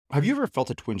Have you ever felt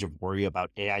a twinge of worry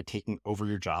about AI taking over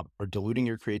your job or diluting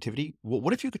your creativity? Well,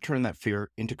 what if you could turn that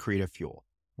fear into creative fuel?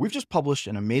 We've just published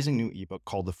an amazing new ebook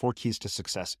called The 4 Keys to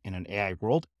Success in an AI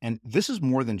World, and this is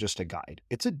more than just a guide.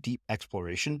 It's a deep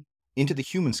exploration into the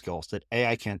human skills that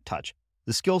AI can't touch,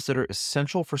 the skills that are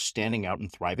essential for standing out and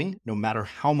thriving, no matter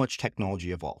how much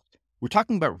technology evolves. We're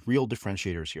talking about real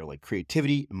differentiators here, like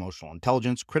creativity, emotional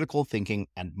intelligence, critical thinking,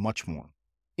 and much more.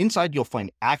 Inside, you'll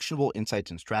find actionable insights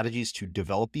and strategies to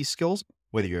develop these skills,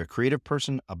 whether you're a creative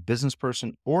person, a business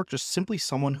person, or just simply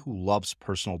someone who loves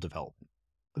personal development.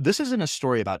 This isn't a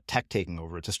story about tech taking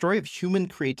over. It's a story of human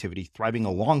creativity thriving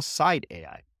alongside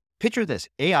AI. Picture this,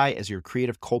 AI as your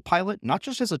creative co-pilot, not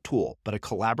just as a tool, but a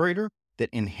collaborator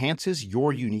that enhances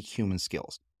your unique human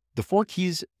skills. The 4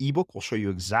 Keys ebook will show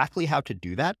you exactly how to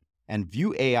do that and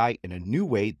view AI in a new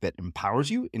way that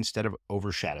empowers you instead of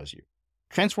overshadows you.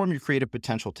 Transform your creative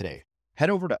potential today. Head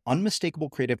over to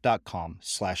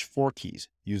unmistakablecreative.com/4keys.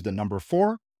 Use the number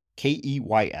 4,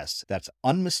 KEYS. That's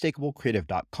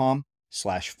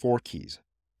unmistakablecreative.com/4keys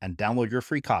and download your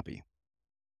free copy.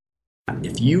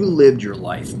 If you lived your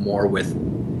life more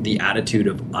with the attitude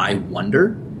of I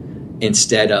wonder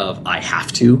instead of I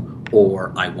have to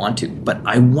or I want to, but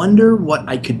I wonder what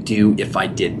I could do if I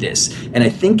did this. And I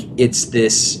think it's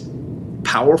this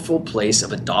powerful place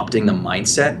of adopting the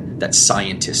mindset that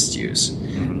scientists use.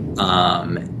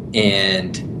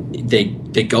 And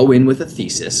they go in with a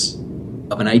thesis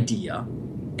of an idea,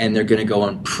 and they're going to go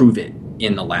and prove it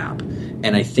in the lab.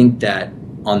 And I think that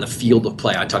on the field of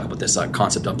play, I talk about this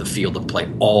concept of the field of play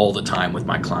all the time with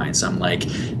my clients. I'm like,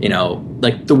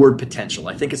 like the word potential.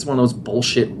 I think it's one of those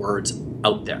bullshit words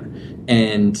out there.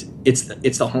 And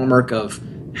it's the hallmark of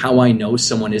how I know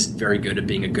someone isn't very good at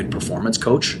being a good performance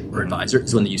coach or advisor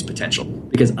is when they use potential,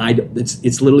 because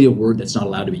it's literally a word that's not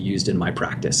allowed to be used in my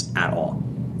practice at all.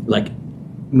 Like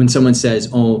when someone says,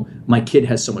 "Oh, my kid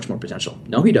has so much more potential."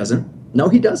 No, he doesn't. No,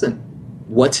 he doesn't.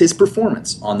 What's his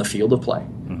performance on the field of play?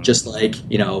 Just like,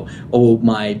 "Oh,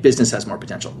 my business has more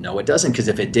potential." No, it doesn't, because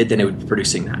if it did, then it would be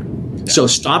producing that. Yeah. So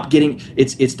stop getting,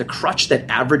 it's the crutch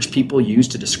that average people use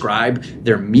to describe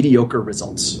their mediocre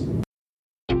results.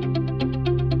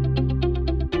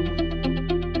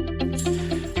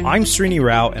 I'm Srini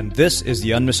Rao, and this is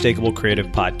the Unmistakable Creative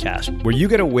Podcast, where you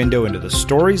get a window into the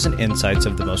stories and insights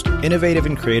of the most innovative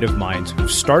and creative minds who've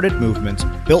started movements,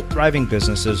 built thriving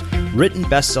businesses, written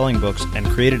best-selling books, and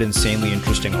created insanely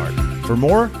interesting art. For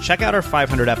more, check out our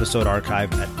 500-episode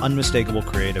archive at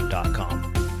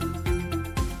unmistakablecreative.com.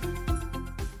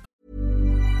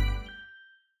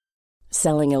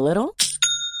 Selling a little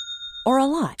or a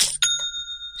lot?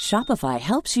 Shopify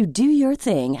helps you do your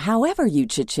thing however you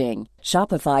cha-ching.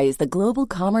 Shopify is the global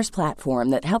commerce platform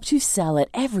that helps you sell at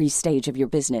every stage of your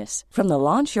business. From the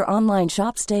launch your online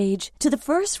shop stage to the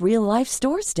first real-life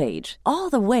store stage,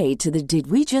 all the way to the did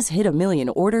we just hit a million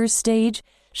orders stage.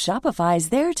 Shopify is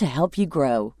there to help you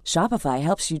grow. Shopify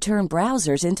helps you turn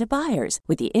browsers into buyers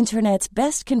with the internet's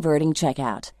best converting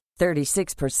checkout.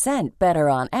 36% better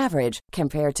on average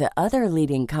compared to other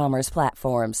leading commerce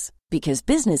platforms. Because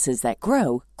businesses that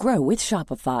grow, grow with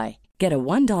Shopify. Get a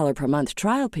 $1 per month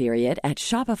trial period at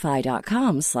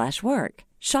shopify.com/work.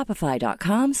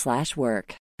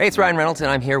 Shopify.com/work. Hey, it's Ryan Reynolds,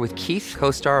 and I'm here with Keith,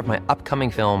 co-star of my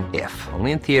upcoming film, If,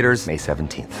 only in theaters May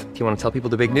 17th. Do you want to tell people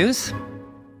the big news?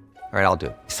 All right, I'll do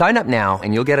it. Sign up now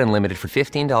and you'll get unlimited for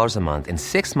 $15 a month and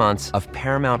 6 months of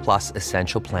Paramount Plus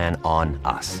Essential Plan on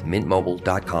us.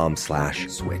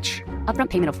 MintMobile.com/switch. Upfront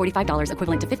payment of $45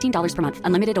 equivalent to $15 per month.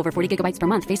 Unlimited over 40 gigabytes per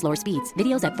month. Face lower speeds.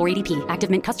 Videos at 480p. Active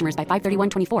Mint customers by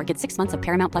 531.24 get 6 months of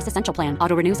Paramount Plus Essential Plan.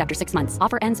 Auto renews after 6 months.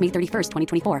 Offer ends May 31st,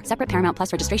 2024. Separate Paramount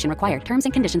Plus registration required. Terms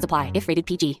and conditions apply if rated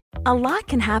PG. A lot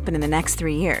can happen in the next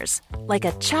 3 years. Like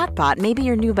a chatbot may be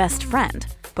your new best friend.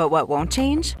 But what won't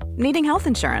change? Needing health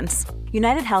insurance.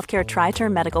 United Healthcare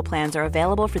Tri-Term Medical Plans are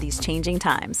available for these changing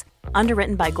times.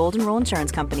 Underwritten by Golden Rule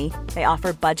Insurance Company, they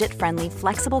offer budget-friendly,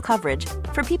 flexible coverage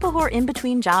for people who are in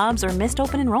between jobs or missed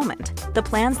open enrollment. The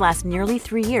plans last nearly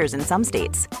 3 years in some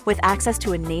states, with access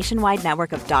to a nationwide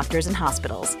network of doctors and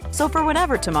hospitals. So for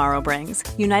whatever tomorrow brings,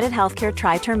 United Healthcare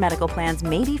Tri-Term Medical Plans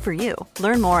may be for you.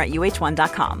 Learn more at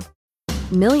uh1.com.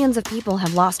 Millions of people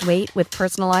have lost weight with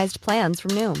personalized plans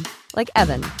from Noom. Like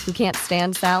Evan, who can't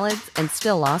stand salads and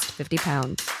still lost 50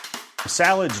 pounds.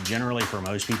 Salads generally for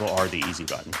most people are the easy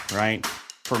button, right?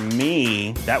 For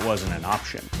me, that wasn't an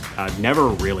option. I never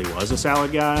really was a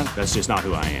salad guy. That's just not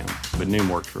who I am. But Noom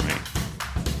worked for me.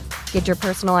 Get your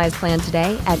personalized plan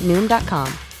today at Noom.com.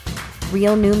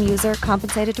 Real Noom user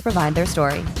compensated to provide their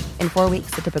story. In 4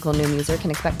 weeks, the typical Noom user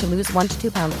can expect to lose 1 to 2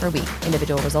 pounds per week.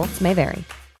 Individual results may vary.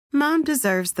 Mom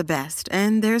deserves the best,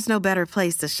 and there's no better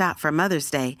place to shop for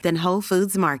Mother's Day than Whole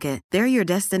Foods Market. They're your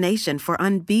destination for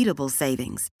unbeatable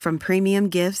savings, from premium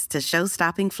gifts to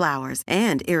show-stopping flowers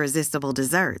and irresistible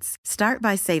desserts. Start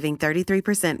by saving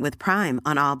 33% with Prime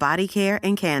on all body care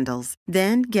and candles.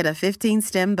 Then get a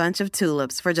 15-stem bunch of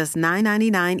tulips for just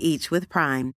 $9.99 each with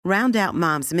Prime. Round out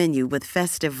Mom's menu with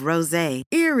festive rosé,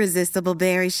 irresistible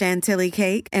berry chantilly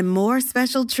cake, and more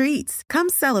special treats. Come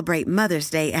celebrate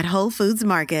Mother's Day at Whole Foods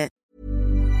Market.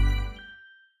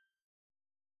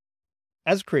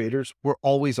 As creators, we're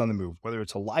always on the move. Whether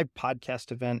it's a live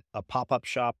podcast event, a pop-up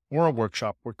shop, or a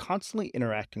workshop, we're constantly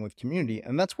interacting with community,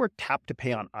 and that's where Tap to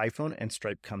Pay on iPhone and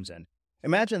Stripe comes in.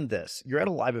 Imagine this. You're at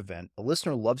a live event, a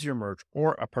listener loves your merch,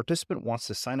 or a participant wants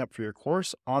to sign up for your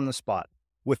course on the spot.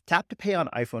 With Tap to Pay on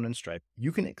iPhone and Stripe,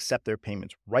 you can accept their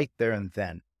payments right there and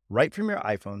then, right from your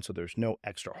iPhone, so there's no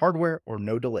extra hardware or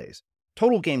no delays.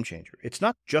 Total game changer. It's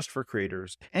not just for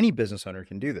creators. Any business owner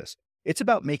can do this. It's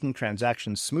about making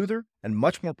transactions smoother and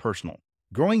much more personal,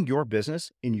 growing your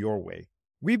business in your way.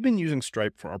 We've been using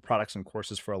Stripe for our products and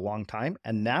courses for a long time,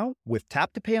 and now with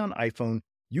Tap to Pay on iPhone,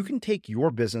 you can take your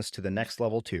business to the next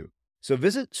level too. So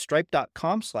visit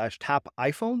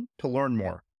stripe.com/tapiphone to learn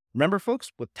more. Remember,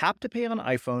 folks, with Tap to Pay on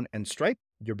iPhone and Stripe,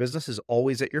 your business is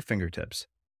always at your fingertips.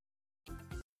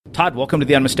 Todd, welcome to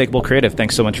The Unmistakable Creative.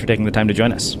 Thanks so much for taking the time to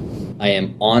join us. I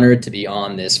am honored to be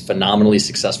on this phenomenally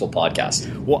successful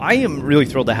podcast. Well, I am really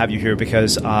thrilled to have you here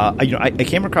because I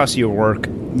came across your work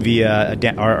via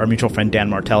our mutual friend Dan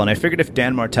Martell, and I figured if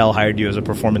Dan Martell hired you as a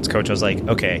performance coach, I was like,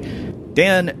 okay,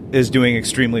 Dan is doing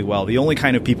extremely well. The only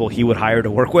kind of people he would hire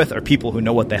to work with are people who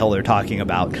know what the hell they're talking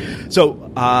about.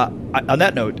 So on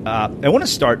that note, I want to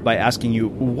start by asking you,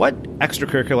 what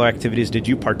extracurricular activities did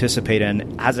you participate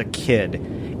in as a kid?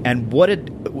 And what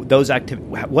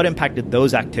impact did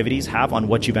those activities have on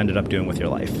what you've ended up doing with your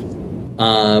life?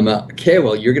 Okay,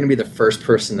 well, you're going to be the first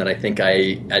person that I think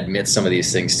I admit some of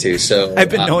these things to. So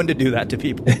I've been known to do that to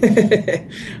people.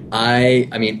 I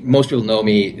mean, most people know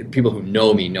me. People who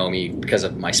know me because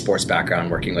of my sports background,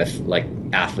 working with like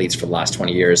athletes for the last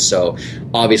 20 years. So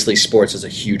obviously, sports is a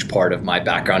huge part of my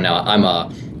background. Now,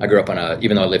 I grew up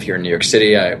even though I live here in New York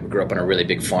City, I grew up on a really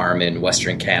big farm in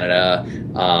Western Canada.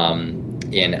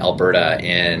 In Alberta,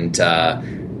 and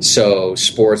so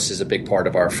sports is a big part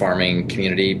of our farming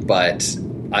community. But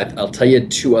I'll tell you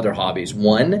two other hobbies.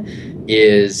 One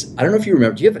is, I don't know if you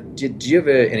remember, do you have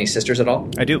any sisters at all?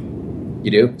 I do.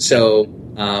 You do? So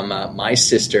my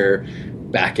sister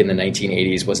back in the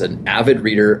 1980s was an avid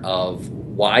reader of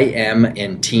YM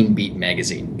and Teen Beat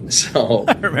magazine. So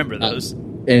I remember those.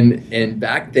 And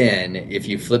back then, if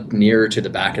you flipped nearer to the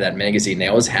back of that magazine, they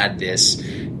always had this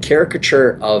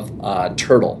caricature of a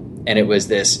turtle. And it was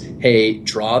this, hey,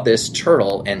 draw this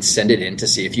turtle and send it in to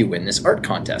see if you win this art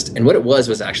contest. And what it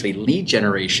was actually lead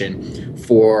generation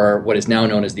for what is now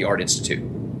known as the Art Institute.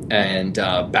 And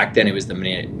back then it was the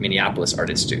Minneapolis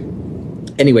Art Institute.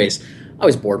 Anyways, I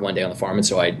was bored one day on the farm, and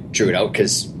so I drew it out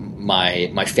because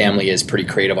my family is pretty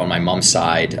creative on my mom's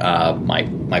side.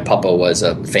 My papa was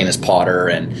a famous potter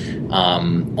and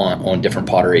owned different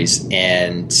potteries,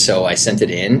 and so I sent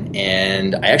it in,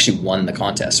 and I actually won the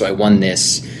contest. So I won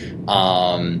this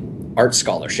art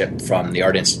scholarship from the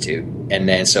Art Institute, and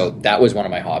then so that was one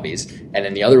of my hobbies. And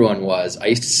then the other one was I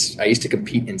used to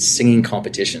compete in singing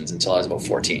competitions until I was about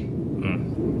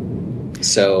 14.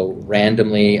 So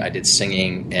randomly, I did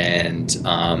singing and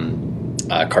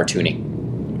cartooning.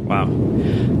 Wow.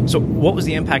 So what was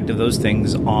the impact of those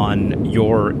things on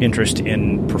your interest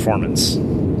in performance,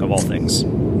 of all things?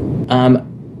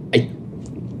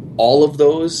 All of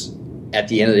those, at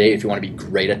the end of the day, if you want to be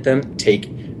great at them, take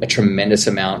a tremendous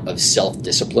amount of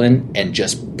self-discipline and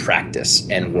just practice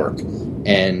and work.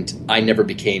 And I never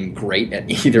became great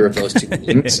at either of those two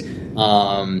things.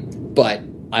 But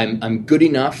I'm good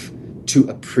enough to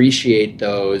appreciate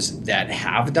those that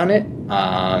have done it,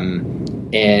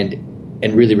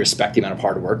 and really respect the amount of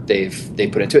hard work they've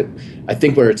put into it. I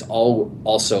think where it's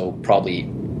also probably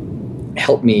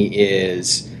helped me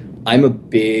is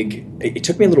it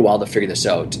took me a little while to figure this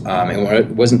out. And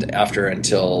it wasn't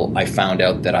until I found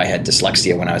out that I had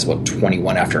dyslexia when I was about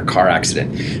 21 after a car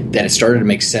accident that it started to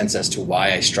make sense as to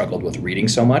why I struggled with reading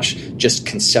so much, just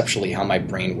conceptually how my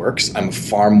brain works. I'm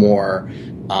far more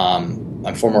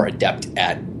adept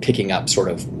at picking up sort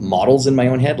of models in my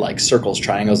own head, like circles,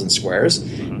 triangles, and squares.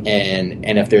 Mm-hmm.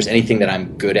 And if there's anything that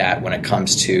I'm good at when it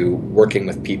comes to working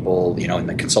with people, in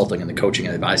the consulting and the coaching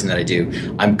and advising that I do,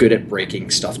 I'm good at breaking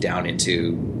stuff down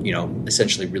into,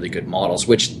 essentially really good models,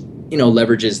 which,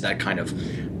 leverages that kind of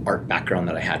art background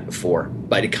that I had before.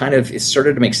 But it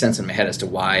started to make sense in my head as to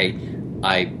why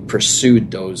I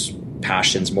pursued those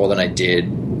passions more than I did,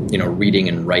 reading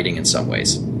and writing in some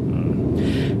ways.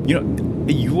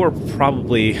 You are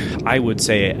probably, I would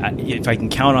say, if I can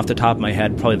count off the top of my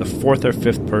head, probably the fourth or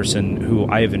fifth person who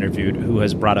I have interviewed who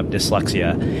has brought up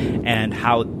dyslexia, and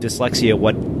how dyslexia,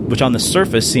 which on the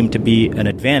surface seemed to be an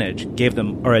advantage, gave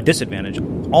them, or a disadvantage,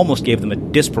 almost gave them a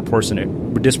disproportionate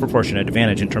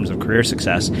advantage in terms of career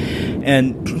success.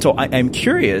 And so I'm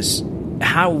curious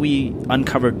how we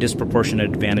uncover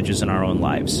disproportionate advantages in our own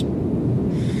lives.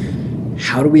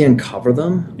 How do we uncover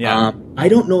them? Yeah. I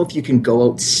don't know if you can go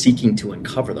out seeking to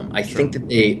uncover them. I think that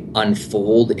they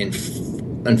unfold,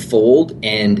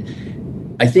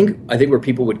 and I think where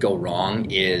people would go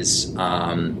wrong is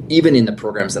even in the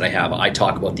programs that I have, I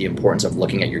talk about the importance of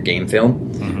looking at your game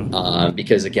film,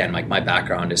 because again, my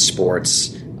background is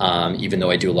sports. Even though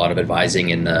I do a lot of advising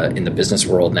in the business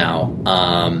world now,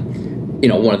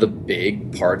 one of the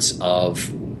big parts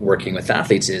of working with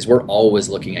athletes is we're always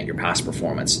looking at your past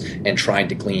performance and trying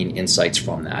to glean insights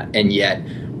from that. And yet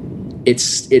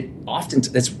that's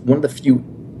one of the few,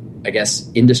 I guess,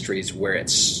 industries where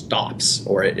it stops,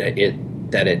 or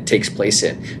it takes place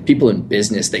in. People in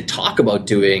business, they talk about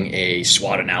doing a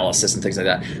SWOT analysis and things like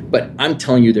that. But I'm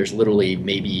telling you, there's literally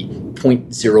maybe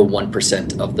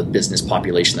 0.01% of the business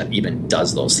population that even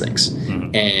does those things.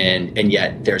 And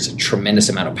yet there's a tremendous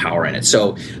amount of power in it.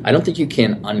 So I don't think you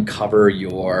can uncover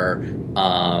your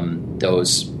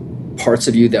those parts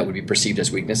of you that would be perceived as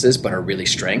weaknesses but are really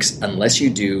strengths unless you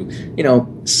do,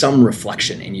 some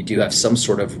reflection, and you do have some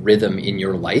sort of rhythm in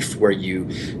your life where you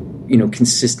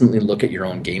consistently look at your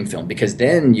own game film, because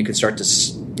then you can start to,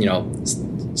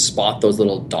 spot those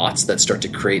little dots that start to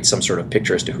create some sort of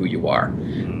picture as to who you are.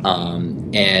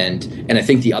 And I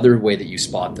think the other way that you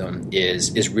spot them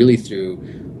is really through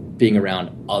being around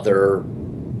other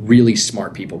really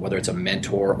smart people, whether it's a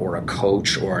mentor or a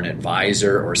coach or an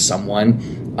advisor or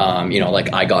someone.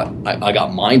 Like I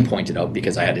got mine pointed out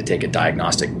because I had to take a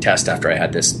diagnostic test after I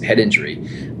had this head injury.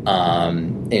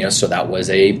 So that was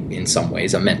in some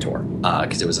ways a mentor,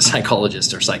 because it was a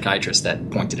psychologist or psychiatrist that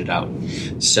pointed it out.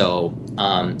 So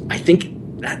I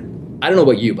think that, I don't know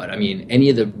about you, but I mean, any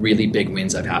of the really big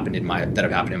wins that have happened in my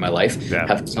life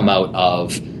have come out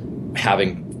of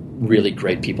having really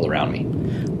great people around me.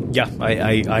 Yeah,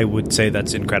 I would say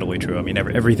that's incredibly true. I mean,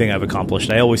 everything I've accomplished,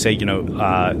 I always say,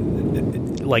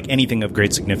 like anything of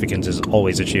great significance is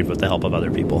always achieved with the help of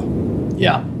other people.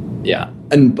 Yeah.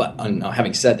 But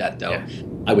having said that, though,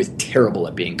 I was terrible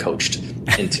at being coached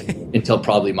until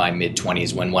probably my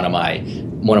mid-20s, when one of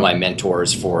my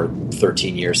mentors for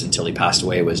 13 years until he passed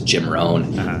away was Jim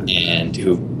Rohn, and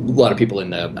who a lot of people in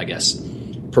the, I guess,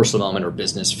 personal development or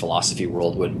business philosophy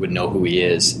world would know who he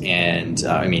is. And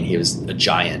he was a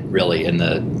giant really in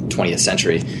the 20th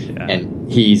century.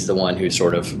 And he's the one who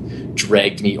sort of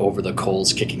dragged me over the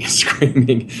coals, kicking and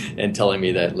screaming and telling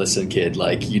me that, listen, kid,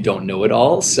 like, you don't know it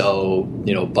all. So,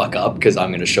 buck up, because I'm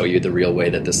going to show you the real way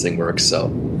that this thing works. So,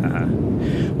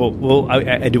 Well,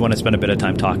 I do want to spend a bit of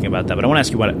time talking about that, but I want to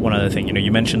ask you one other thing.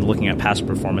 You mentioned looking at past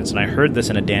performance, and I heard this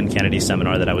in a Dan Kennedy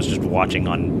seminar that I was just watching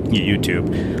on YouTube,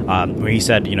 where he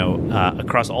said,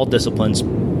 across all disciplines,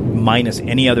 minus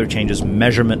any other changes,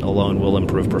 measurement alone will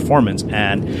improve performance.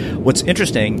 And what's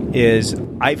interesting is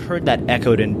I've heard that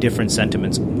echoed in different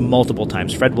sentiments multiple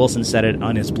times. Fred Wilson said it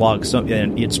on his blog,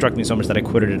 and it struck me so much that I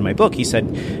quoted it in my book. He said,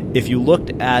 if you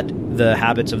looked at the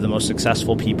habits of the most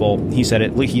successful people, he said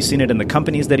he's seen it in the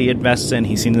companies that he invests in,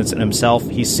 he's seen it in himself,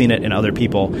 he's seen it in other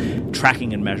people.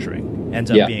 Tracking and measuring ends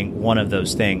up being one of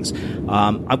those things.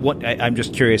 I'm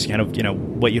just curious,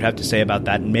 what you'd have to say about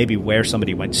that, and maybe where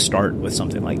somebody might start with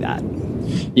something like that.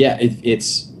 Yeah,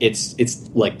 it's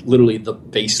like literally the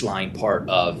baseline part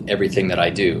of everything that I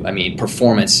do. I mean,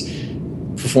 performance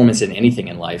in anything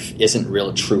in life isn't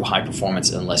real true high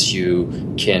performance unless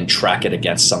you can track it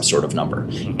against some sort of number.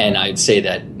 And I'd say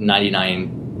that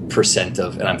 99%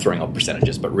 of, and I'm throwing out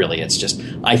percentages, but really it's just,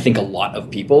 I think a lot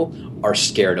of people are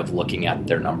scared of looking at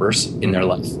their numbers in their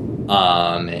life.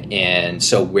 And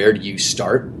so where do you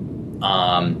start?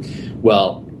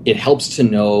 Well, it helps to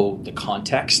know the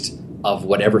context of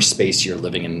whatever space you're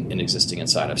living in and existing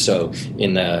inside of. So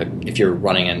if you're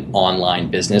running an online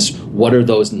business, what are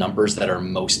those numbers that are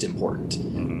most important?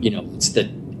 It's the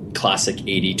classic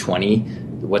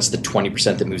 80-20. What's the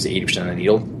 20% that moves the 80% of the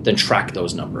needle? Then track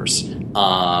those numbers.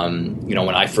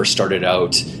 When I first started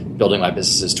out building my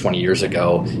businesses 20 years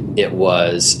ago,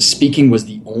 speaking was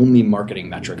the only marketing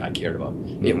metric I cared about.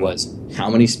 It was,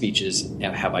 how many speeches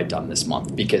have I done this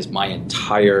month? Because my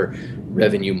entire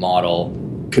revenue model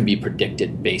could be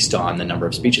predicted based on the number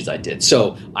of speeches I did.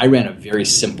 So I ran a very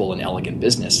simple and elegant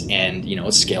business, and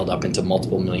scaled up into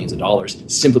multiple millions of dollars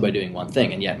simply by doing one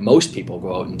thing. And yet most people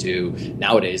go out and do,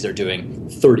 nowadays they're doing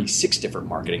 36 different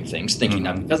marketing things, thinking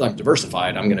that because I'm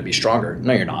diversified, I'm going to be stronger.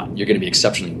 No, you're not. You're going to be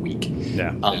exceptionally weak.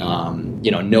 Yeah.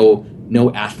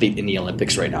 No athlete in the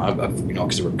Olympics right now,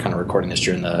 because we're kind of recording this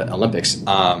during the Olympics.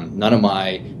 None of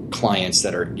my clients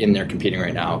that are in there competing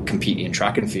right now compete in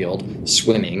track and field,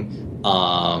 swimming,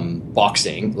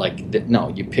 boxing. No,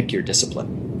 you pick your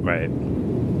discipline. Right.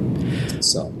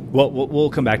 So. Well, we'll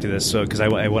come back to this because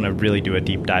I want to really do a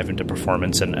deep dive into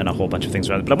performance and a whole bunch of things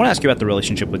around it. But I want to ask you about the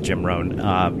relationship with Jim Rohn.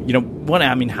 How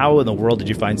in the world did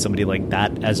you find somebody like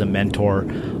that as a mentor?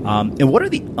 And what are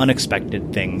the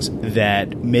unexpected things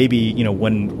that maybe,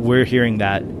 when we're hearing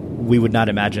that, we would not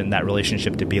imagine that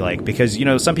relationship to be like? Because,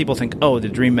 some people think, oh, the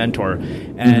dream mentor.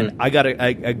 And I got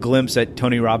a glimpse at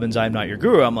Tony Robbins' I'm Not Your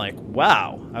Guru. I'm like,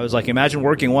 wow. I was like, imagine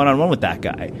working one-on-one with that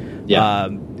guy. Yeah.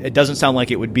 It doesn't sound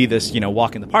like it would be this,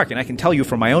 walk in the park. And I can tell you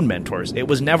from my own mentors, it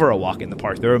was never a walk in the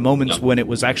park. There were moments when it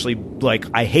was actually like,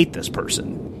 I hate this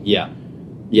person. Yeah.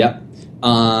 Yeah.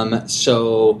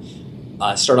 So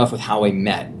start off with how I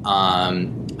met.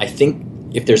 I think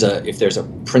if there's a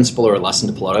principle or a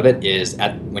lesson to pull out of it is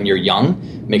when you're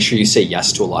young, make sure you say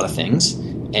yes to a lot of things.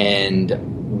 And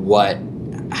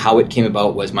how it came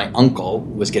about was my uncle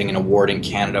was getting an award in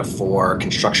Canada for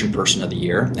Construction Person of the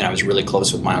Year, and I was really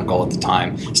close with my uncle at the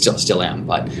time, still am,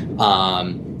 but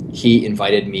he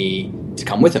invited me to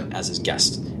come with him as his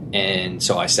guest. And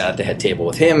so I sat at the head table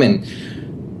with him, and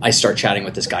I start chatting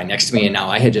with this guy next to me, and now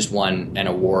I had just won an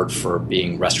award for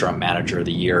being Restaurant Manager of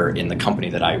the Year in the company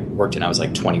that I worked in. I was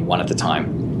like 21 at the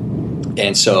time.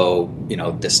 And so,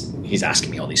 he's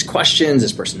asking me all these questions,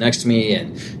 this person next to me,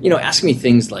 and, asking me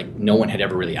things like no one had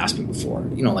ever really asked me before,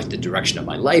 like the direction of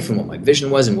my life and what my vision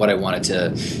was and what I wanted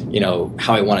to,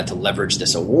 how I wanted to leverage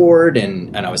this award.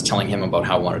 And I was telling him about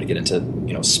how I wanted to get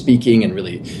into, speaking and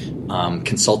really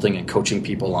consulting and coaching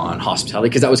people on hospitality,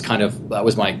 because that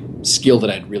was my skill that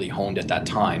I'd really honed at that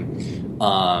time.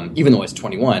 Even though I was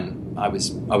 21, I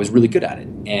was really good at it.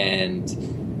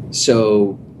 And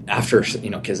so after,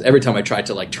 because every time I tried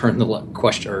to turn the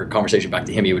question or conversation back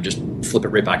to him, he would just flip it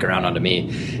right back around onto me.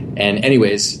 And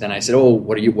anyways, then I said, oh,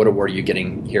 what award are you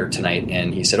getting here tonight?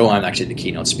 And he said, oh, I'm actually the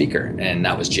keynote speaker. And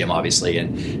that was Jim, obviously.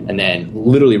 And then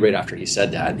literally right after he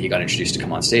said that, he got introduced to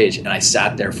come on stage. And I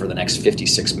sat there for the next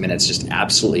 56 minutes, just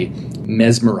absolutely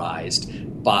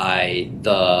mesmerized by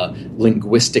the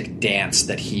linguistic dance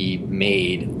that he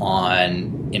made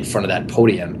in front of that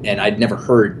podium. And I'd never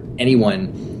heard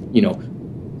anyone,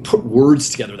 put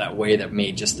words together that way that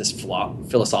made just this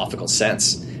philosophical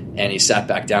sense. And he sat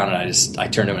back down, and I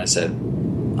turned to him and I said,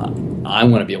 I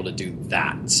want to be able to do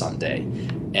that someday.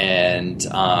 And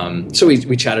so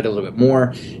we chatted a little bit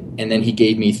more, and then he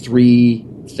gave me 3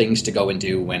 things to go and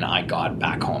do when I got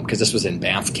back home, because this was in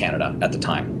Banff, Canada at the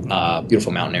time,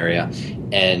 beautiful mountain area.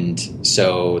 And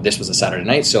so this was a Saturday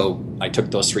night, so I took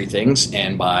those 3 things,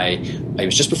 and it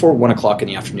was just before 1:00 in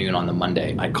the afternoon on the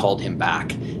Monday, I called him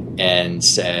back and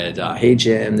said, hey,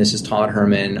 Jim, this is Todd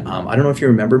Herman. I don't know if you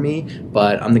remember me,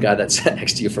 but I'm the guy that sat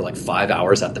next to you for 5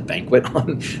 hours at the banquet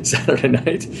on Saturday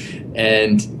night.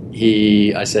 And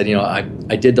I said,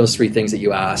 I did those 3 things that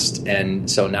you asked,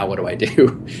 and so now what do I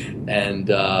do? And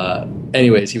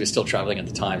anyways, he was still traveling at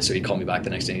the time, so he called me back the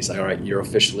next day, and he's like, all right, you're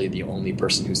officially the only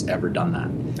person who's ever done that.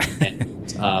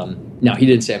 And now, he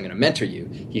didn't say, I'm going to mentor you.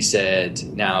 He said,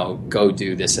 now go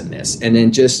do this and this. And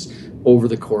then just over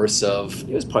the course of,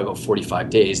 it was probably about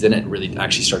 45 days, then it really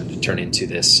actually started to turn into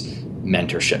this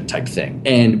mentorship type thing.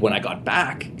 And when I got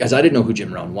back, because I didn't know who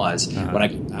Jim Rohn was, when I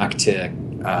got back to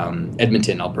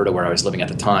Edmonton, Alberta, where I was living at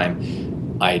the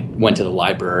time, I went to the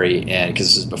library, and because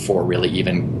this is before really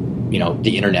even,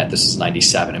 the internet, this is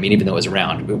 97. I mean, even though it was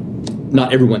around,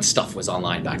 not everyone's stuff was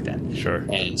online back then. Sure.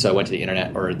 And so I went to the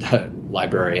internet or the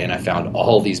library, and I found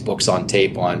all these books on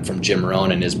tape from Jim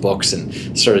Rohn and his books,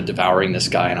 and started devouring this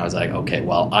guy. And I was like, okay,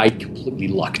 well, I completely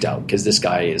lucked out, because this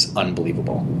guy is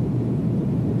unbelievable.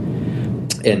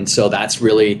 And so that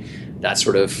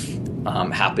sort of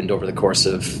happened over the course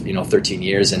of 13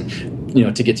 years. And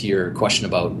to get to your question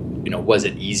about was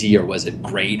it easy or was it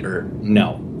great, or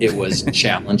no, it was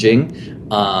challenging.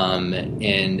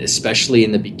 And especially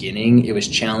in the beginning, it was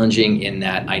challenging in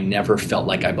that I never felt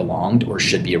like I belonged or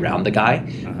should be around the guy.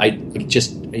 I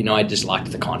just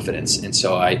lacked the confidence. And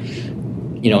so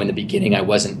in the beginning, I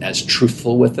wasn't as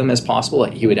truthful with him as possible.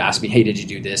 He would ask me, hey, did you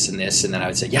do this and this? And then I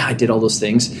would say, yeah, I did all those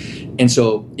things. And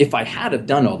so if I had have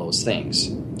done all those things,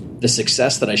 the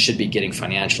success that I should be getting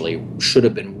financially should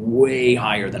have been way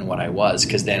higher than what I was.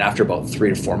 Because then after about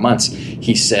 3 to 4 months,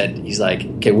 he's like,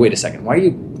 okay, wait a second. Why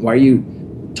are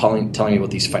you telling me about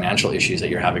these financial issues that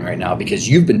you're having right now? Because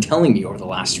you've been telling me over the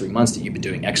last 3 months that you've been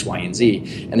doing X, Y, and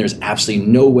Z, and there's absolutely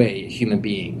no way a human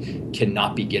being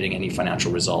cannot be getting any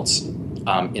financial results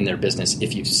in their business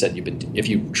if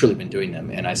you've truly been doing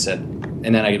them. And I said,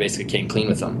 and then I basically came clean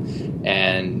with him,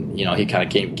 and he kind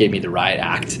of gave me the riot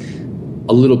act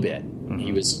a little bit.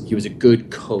 He was a good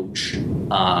coach,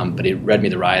 but he read me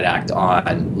the riot act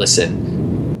on,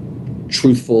 listen,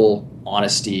 truthful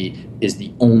honesty is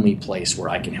the only place where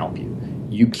I can help you.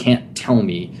 You can't tell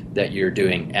me that you're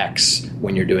doing X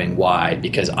when you're doing Y,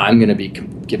 because I'm going to be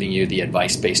giving you the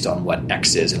advice based on what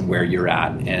X is and where you're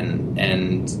at.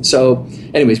 And so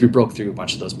anyways, we broke through a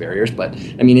bunch of those barriers. But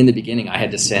I mean, in the beginning, I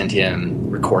had to send him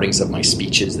recordings of my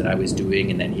speeches that I was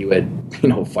doing, and then he would,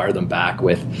 fire them back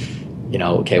with,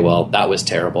 okay, well, that was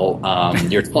terrible.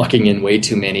 You're talking in way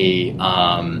too many,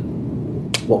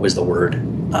 what was the word?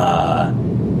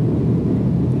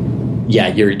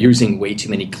 You're using way too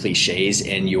many cliches,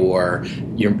 and you're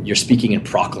speaking in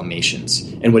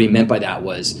proclamations. And what he meant by that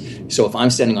was, so if I'm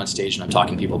standing on stage and I'm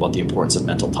talking to people about the importance of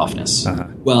mental toughness,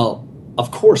 well,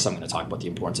 of course I'm going to talk about the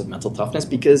importance of mental toughness,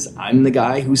 because I'm the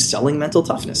guy who's selling mental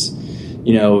toughness.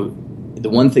 The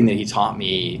one thing that he taught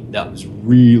me that was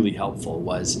really helpful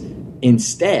was,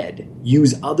 instead,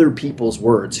 use other people's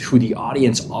words who the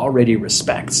audience already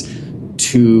respects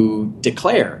to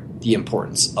declare the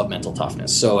importance of mental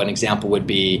toughness. So an example would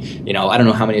be, I don't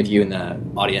know how many of you in the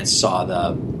audience saw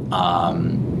the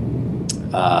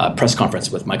press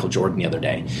conference with Michael Jordan the other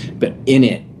day, but in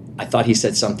it, I thought he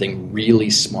said something really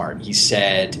smart. He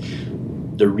said,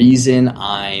 the reason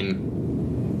I'm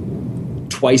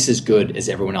twice as good as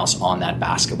everyone else on that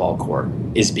basketball court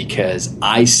is because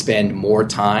I spend more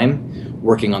time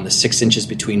working on the 6 inches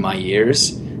between my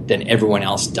ears than everyone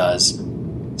else does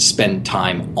spend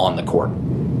time on the court.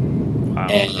 Wow.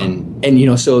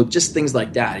 And so just things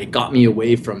like that, it got me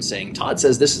away from saying, Todd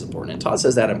says this is important and Todd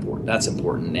says that's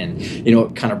important. And,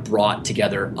 it kind of brought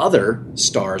together other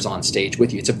stars on stage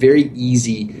with you. It's a very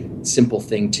easy, simple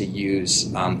thing to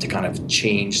use to kind of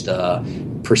change the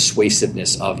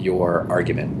persuasiveness of your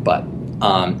argument. But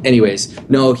anyways,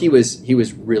 no, he was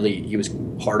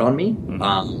hard on me,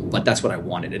 but that's what I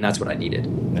wanted and that's what I needed.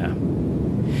 Yeah.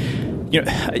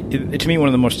 To me, one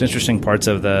of the most interesting parts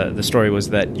of the story was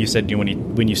that you said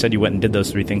when you said you went and did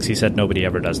those 3 things, he said nobody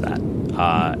ever does that.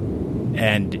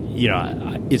 And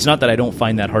it's not that I don't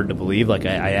find that hard to believe. Like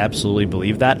I absolutely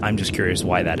believe that. I'm just curious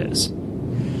why that is.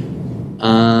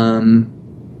 I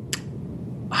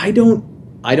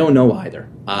don't know either.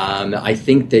 I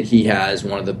think that he has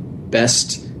one of the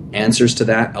best answers to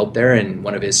that out there in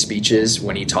one of his speeches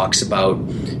when he talks about,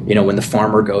 when the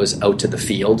farmer goes out to the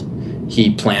field,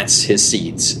 he plants his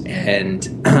seeds. And,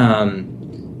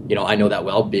 I know that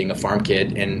well, being a farm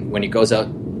kid. And when he goes out,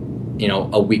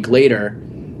 a week later,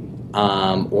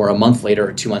 or a month later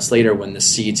or 2 months later, when the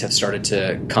seeds have started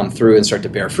to come through and start to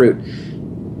bear fruit,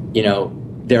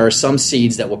 there are some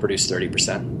seeds that will produce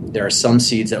 30%. There are some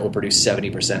seeds that will produce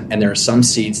 70%. And there are some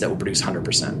seeds that will produce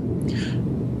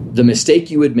 100%. The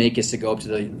mistake you would make is to go up to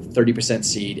the 30%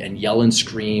 seed and yell and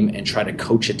scream and try to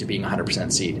coach it to being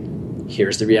 100% seed.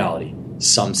 Here's the reality.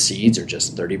 Some seeds are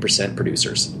just 30%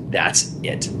 producers. That's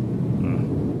it.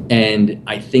 And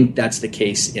I think that's the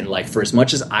case in life. For as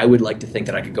much as I would like to think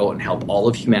that I could go and help all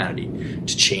of humanity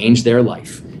to change their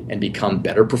life and become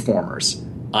better performers,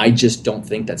 I just don't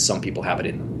think that some people have it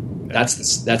in them.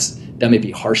 That may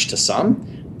be harsh to some,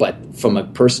 but from a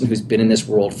person who's been in this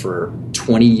world for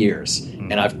 20 years,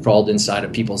 and I've crawled inside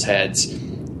of people's heads,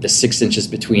 the 6 inches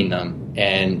between them,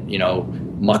 and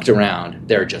mucked around,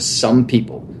 there are just some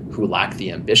people who lack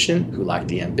the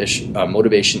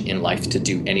motivation in life to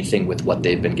do anything with what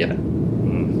they've been given.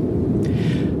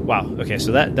 Wow. Okay,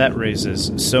 so that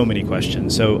raises so many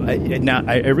questions. So I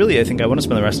think I want to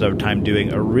spend the rest of our time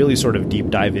doing a really sort of deep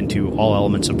dive into all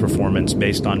elements of performance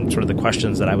based on sort of the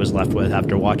questions that I was left with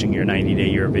after watching your 90-day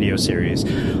year video series.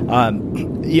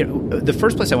 The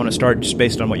first place I want to start, just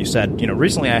based on what you said,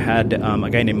 recently I had a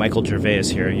guy named Michael Gervais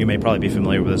here. You may probably be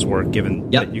familiar with his work,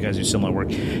 given that you guys do similar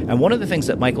work. And one of the things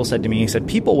that Michael said to me, he said,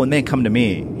 people, when they come to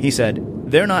me, he said,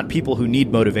 they're not people who need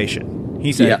motivation.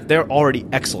 He said, they're already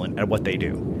excellent at what they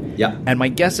do. Yeah. And my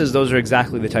guess is those are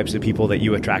exactly the types of people that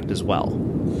you attract as well.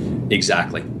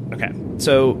 Exactly. Okay.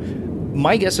 So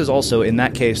my guess is also, in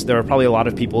that case, there are probably a lot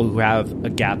of people who have a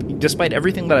gap. Despite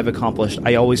everything that I've accomplished,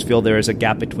 I always feel there is a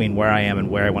gap between where I am and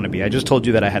where I want to be. I just told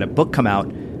you that I had a book come out.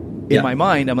 In my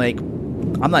mind, I'm like,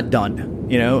 I'm not done.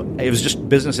 It was just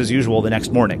business as usual the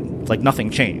next morning. It's like nothing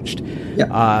changed.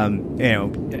 Yeah.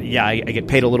 I get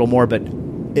paid a little more, but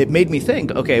it made me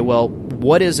think, okay, well,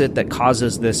 what is it that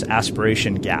causes this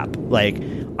aspiration gap? Like,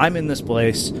 I'm in this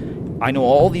place, I know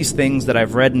all these things that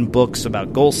I've read in books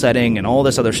about goal setting and all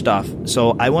this other stuff.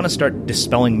 So I want to start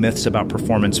dispelling myths about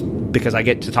performance because I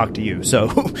get to talk to you. So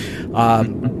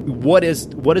what is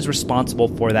responsible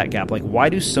for that gap? Like, why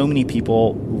do so many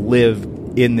people live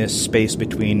in this space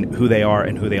between who they are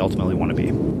and who they ultimately want to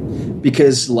be?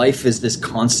 Because life is this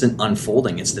constant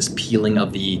unfolding. It's this peeling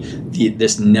of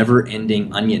this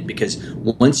never-ending onion. Because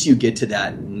once you get to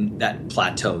that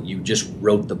plateau, you just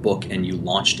wrote the book and you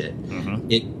launched it.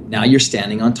 Now you're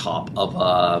standing on top of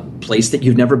a place that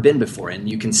you've never been before, and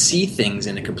you can see things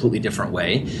in a completely different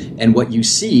way. And what you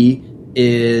see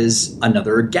is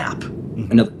another gap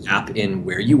in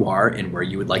where you are and where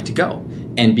you would like to go.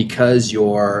 And because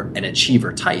you're an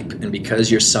achiever type, and because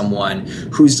you're someone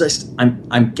who's just,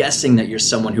 I'm guessing that you're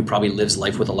someone who probably lives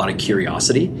life with a lot of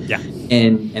curiosity. Yeah.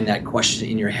 And that question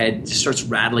in your head just starts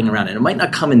rattling around. And it might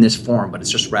not come in this form, but it's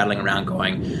just rattling around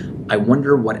going, I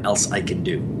wonder what else I can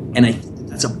do. And I think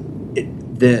that's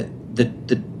the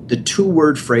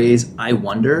 2-word phrase, I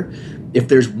wonder. If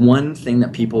there's one thing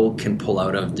that people can pull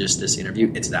out of just this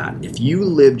interview, it's that. If you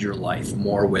lived your life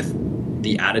more with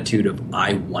the attitude of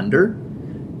I wonder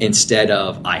instead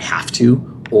of I have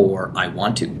to or I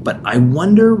want to, but I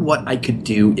wonder what I could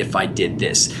do if I did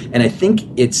this. And I think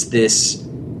it's this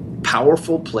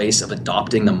powerful place of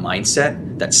adopting the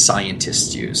mindset that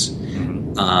scientists use.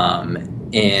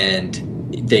 And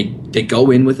they go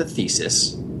in with a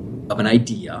thesis of an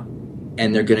idea,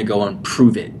 and they're going to go and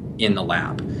prove it in the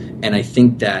lab. And I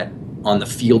think that on the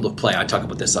field of play, I talk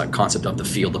about this concept of the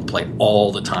field of play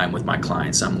all the time with my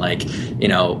clients. I'm like,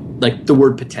 like the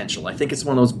word potential. I think it's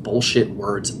one of those bullshit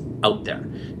words out there.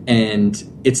 And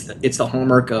it's the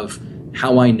hallmark of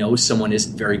how I know someone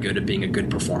isn't very good at being a good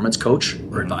performance coach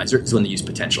or advisor is when they use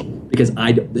potential. Because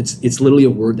it's literally a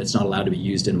word that's not allowed to be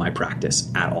used in my practice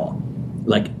at all.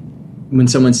 Like when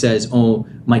someone says, oh,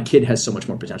 my kid has so much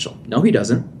more potential. No, he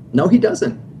doesn't. No, he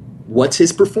doesn't. What's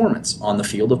his performance on the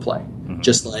field of play?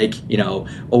 Just like,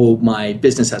 oh, my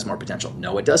business has more potential.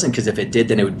 No, it doesn't, because if it did,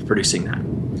 then it would be producing that.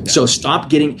 Yeah. So stop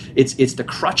getting, it's the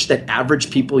crutch that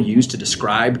average people use to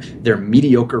describe their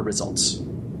mediocre results.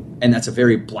 And that's a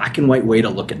very black and white way to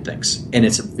look at things. And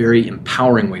it's a very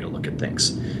empowering way to look at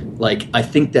things. Like, I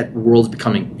think that world's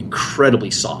becoming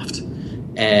incredibly soft.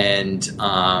 And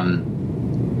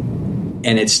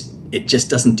it just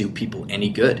doesn't do people any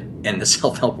good. And the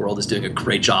self-help world is doing a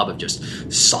great job of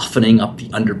just softening up the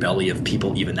underbelly of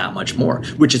people even that much more,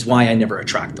 which is why I never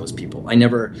attract those people.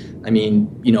 You're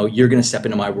going to step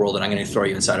into my world and I'm going to throw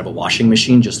you inside of a washing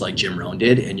machine just like Jim Rohn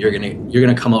did. And you're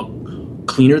going to come out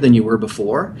cleaner than you were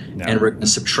before. No. And we're going to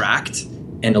subtract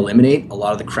and eliminate a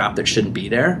lot of the crap that shouldn't be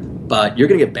there. But you're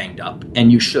going to get banged up,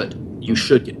 and you should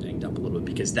get banged up a little bit,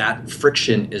 because that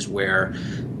friction is where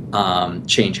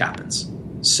change happens.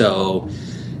 So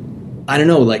I don't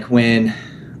know, like when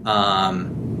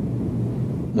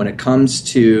it comes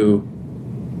to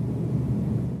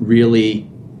really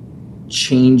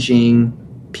changing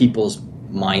people's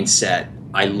mindset,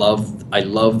 I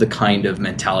love the kind of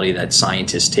mentality that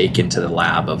scientists take into the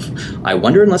lab of, I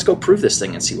wonder, and let's go prove this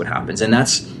thing and see what happens. And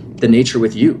that's the nature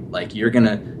with you. Like you're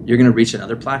gonna reach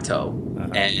another plateau,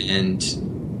 and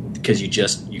because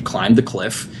you climbed the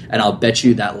cliff, and I'll bet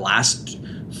you that last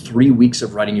 3 weeks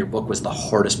of writing your book was the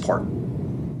hardest part.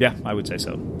 Yeah, I would say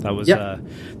so. That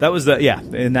was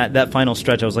in that final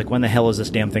stretch, I was like, when the hell is this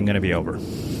damn thing going to be over?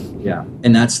 Yeah,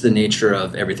 and that's the nature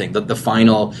of everything. The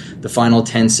final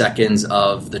 10 seconds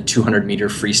of the 200-meter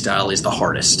freestyle is the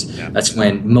hardest. Yeah. That's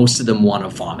when most of them want to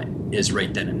vomit, is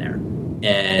right then and there.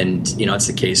 And, it's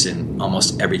the case in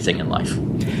almost everything in life.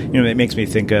 It makes me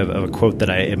think of a quote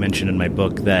that I mentioned in my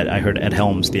book that I heard Ed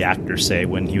Helms, the actor, say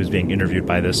when he was being interviewed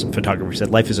by this photographer. He said,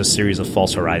 life is a series of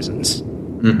false horizons.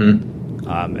 Mm-hmm.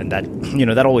 And that,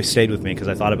 that always stayed with me, because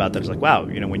I thought about that. It's like, wow,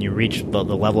 when you reach the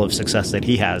level of success that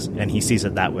he has and he sees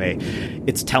it that way,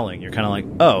 it's telling. You're kind of like,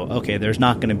 oh, okay, there's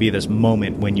not going to be this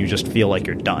moment when you just feel like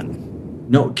you're done.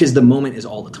 No, because the moment is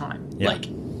all the time. Yeah. Like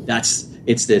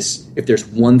it's this, if there's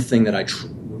one thing that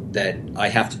I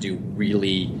have to do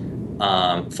really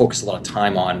focus a lot of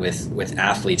time on with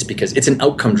athletes, because it's an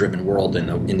outcome-driven world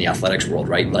in the athletics world,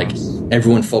 right? Like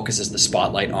everyone focuses the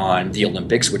spotlight on the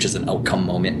Olympics, which is an outcome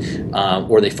moment,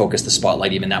 or they focus the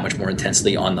spotlight even that much more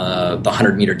intensely on the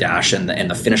 100-meter dash and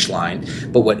the finish line.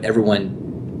 But what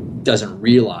everyone doesn't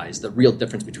realize, the real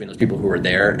difference between those people who are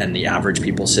there and the average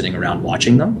people sitting around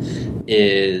watching them,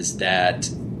 is that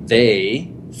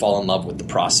they fall in love with the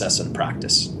process and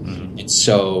practice. And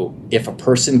so if a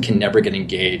person can never get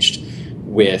engaged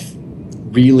with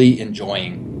really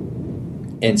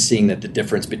enjoying and seeing that the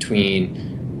difference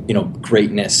between,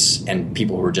 greatness and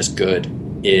people who are just good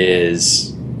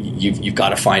is you've got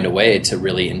to find a way to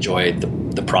really enjoy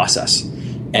the process.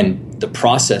 And the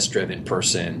process-driven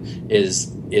person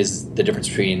is the difference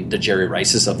between the Jerry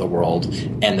Rices of the world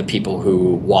and the people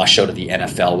who wash out of the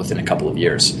NFL within a couple of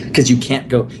years. Because you can't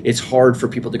go, it's hard for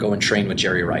people to go and train with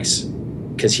Jerry Rice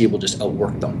because he will just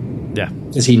outwork them. Yeah.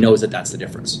 Because he knows that that's the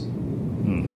difference.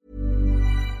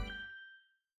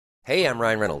 Hey, I'm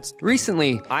Ryan Reynolds.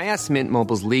 Recently, I asked Mint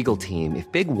Mobile's legal team if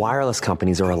big wireless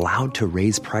companies are allowed to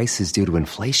raise prices due to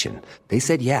inflation. They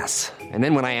said yes. And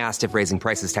then when I asked if raising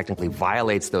prices technically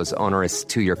violates those onerous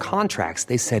 2-year contracts,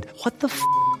 they said, "What the f***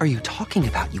 are you talking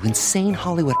about, you insane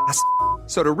Hollywood ass?"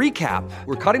 So to recap,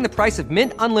 we're cutting the price of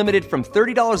Mint Unlimited from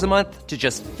 $30 a month to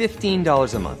just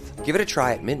 $15 a month. Give it a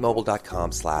try at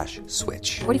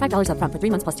mintmobile.com/switch. $45 up front for 3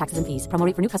 months plus taxes and fees. Promo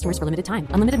rate for new customers for limited time.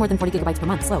 Unlimited more than 40 gigabytes per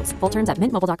month. Slows full terms at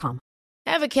mintmobile.com.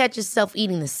 Ever catch yourself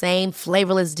eating the same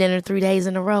flavorless dinner 3 days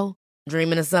in a row?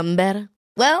 Dreaming of something better?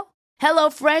 Well,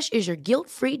 HelloFresh is your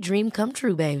guilt-free dream come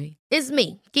true, baby. It's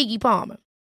me, Keke Palmer.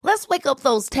 Let's wake up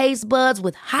those taste buds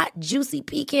with hot, juicy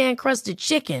pecan-crusted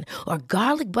chicken or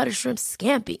garlic butter shrimp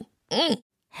scampi.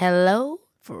 Hello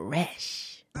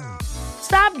Fresh.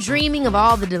 Stop dreaming of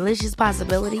all the delicious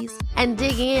possibilities and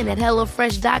dig in at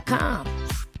HelloFresh.com.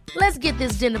 Let's get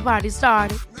this dinner party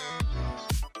started.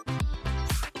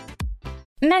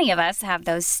 Many of us have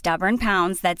those stubborn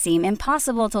pounds that seem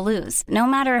impossible to lose, no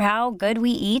matter how good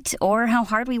we eat or how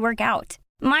hard we work out.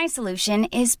 My solution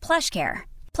is PlushCare.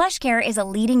 PlushCare is a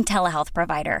leading telehealth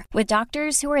provider with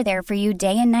doctors who are there for you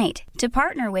day and night to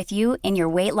partner with you in your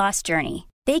weight loss journey.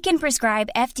 They can prescribe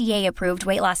FDA-approved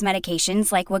weight loss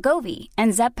medications like Wegovy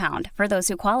and Zepbound for those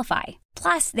who qualify.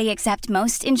 Plus, they accept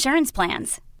most insurance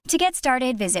plans. To get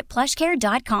started, visit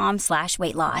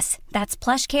plushcare.com/weightloss. That's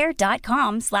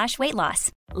plushcare.com/weightloss.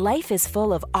 Life is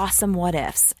full of awesome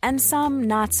what-ifs, and some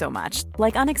not so much,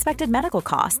 like unexpected medical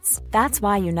costs. That's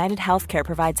why United Healthcare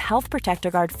provides Health Protector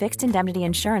Guard fixed indemnity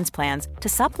insurance plans to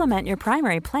supplement your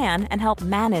primary plan and help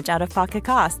manage out-of-pocket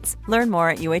costs. Learn more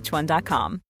at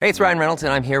uh1.com. Hey, it's Ryan Reynolds,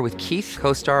 and I'm here with Keith,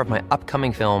 co-star of my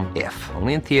upcoming film, If,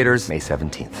 only in theaters May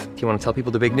 17th. Do you want to tell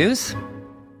people the big news?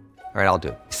 All right, I'll do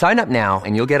it. Sign up now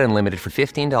and you'll get unlimited for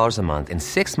 $15 a month and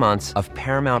 6 months of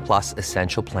Paramount Plus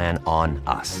Essential Plan on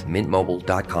us.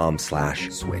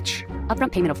 mintmobile.com/switch.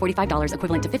 Upfront payment of $45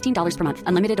 equivalent to $15 per month.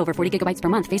 Unlimited over 40 gigabytes per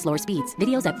month. Face lower speeds.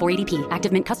 Videos at 480p.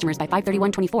 Active Mint customers by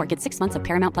 531.24 get 6 months of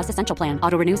Paramount Plus Essential Plan.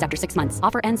 Auto renews after 6 months.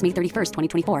 Offer ends May 31st,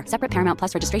 2024. Separate Paramount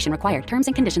Plus registration required. Terms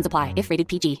and conditions apply if rated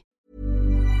PG.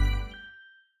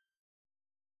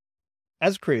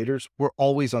 As creators, we're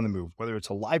always on the move. Whether it's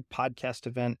a live podcast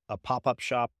event, a pop-up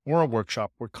shop, or a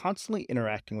workshop, we're constantly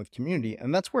interacting with community,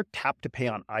 and that's where Tap to Pay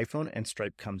on iPhone and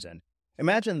Stripe comes in.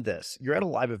 Imagine this. You're at a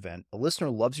live event, a listener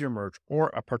loves your merch, or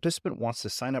a participant wants to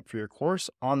sign up for your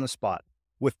course on the spot.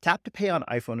 With Tap to Pay on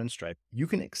iPhone and Stripe, you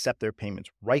can accept their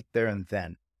payments right there and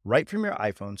then, right from your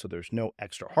iPhone, so there's no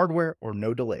extra hardware or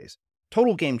no delays.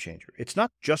 Total game changer. It's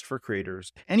not just for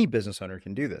creators. Any business owner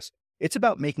can do this. It's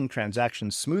about making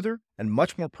transactions smoother and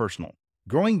much more personal,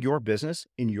 growing your business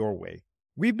in your way.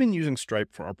 We've been using Stripe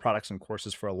for our products and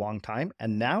courses for a long time,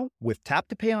 and now with Tap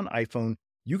to Pay on iPhone,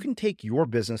 you can take your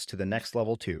business to the next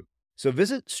level too. So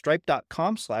visit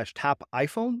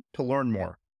stripe.com/tapiphone to learn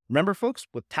more. Remember, folks,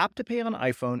 with Tap to Pay on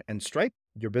iPhone and Stripe,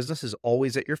 your business is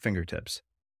always at your fingertips.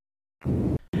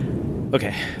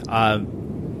 Okay.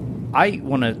 I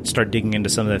want to start digging into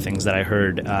some of the things that I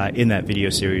heard in that video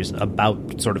series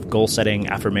about sort of goal setting,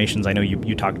 affirmations. I know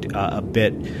you talked a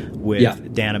bit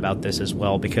with Dan about this as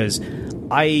well, because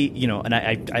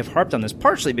I've harped on this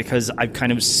partially because I've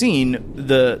kind of seen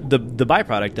the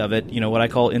byproduct of it, what I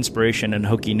call inspiration and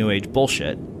hokey new age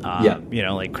bullshit,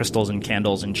 like crystals and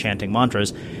candles and chanting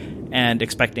mantras and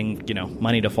expecting,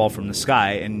 money to fall from the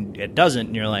sky, and it doesn't,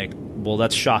 and you're like, well,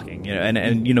 that's shocking,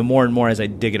 and more and more as I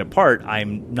dig it apart,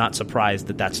 I'm not surprised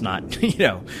that that's not,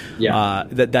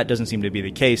 that doesn't seem to be the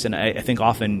case. And I think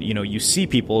often, you see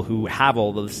people who have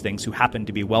all those things who happen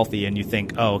to be wealthy, and you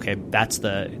think, oh, okay, that's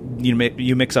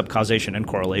you mix up causation and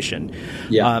correlation.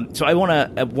 So I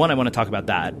want to talk about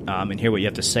that and hear what you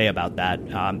have to say about that.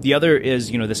 The other is,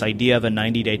 this idea of a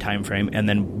 90-day time frame, and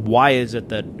then why is it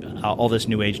that all this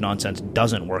new age nonsense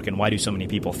doesn't work, and why do so many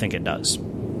people think it does?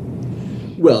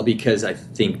 Well, because I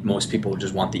think most people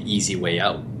just want the easy way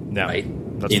out, right?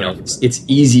 That's fair. It's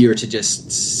easier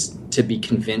to be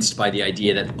convinced by the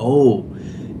idea that,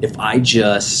 if I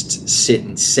just sit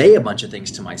and say a bunch of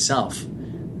things to myself,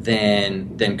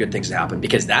 then good things happen,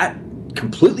 because that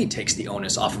completely takes the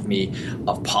onus off of me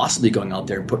of possibly going out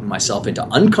there and putting myself into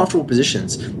uncomfortable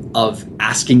positions of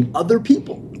asking other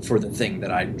people for the thing that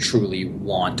I truly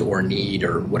want or need,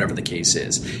 or whatever the case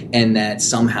is. And that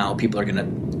somehow people are going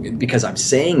to, because I'm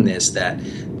saying this, that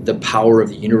the power of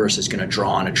the universe is going to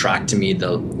draw and attract to me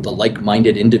the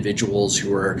like-minded individuals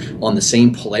who are on the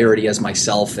same polarity as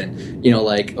myself. And,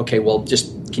 like, okay, well,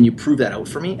 just, can you prove that out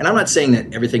for me? And I'm not saying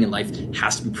that everything in life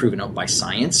has to be proven out by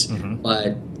science,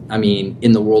 but I mean,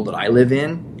 in the world that I live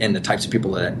in and the types of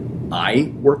people that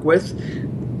I work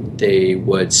with, they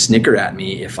would snicker at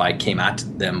me if I came at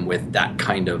them with that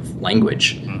kind of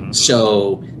language.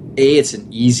 So A, it's an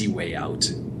easy way out.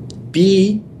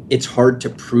 B, it's hard to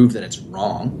prove that it's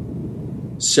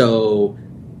wrong. So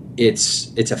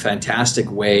it's a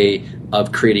fantastic way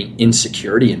of creating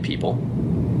insecurity in people,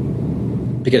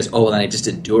 because, then I just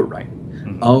didn't do it right.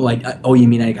 You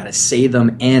mean I got to say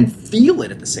them and feel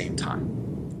it at the same time?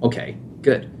 Okay,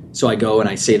 good. So I go and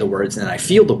I say the words, and then I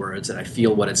feel the words, and I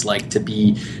feel what it's like to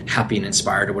be happy and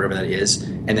inspired, or whatever that is.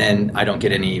 And then I don't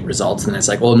get any results. And then it's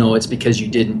like, no, it's because you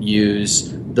didn't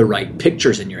use the right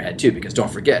pictures in your head too. Because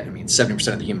don't forget,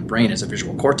 70% of the human brain is a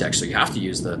visual cortex. So you have to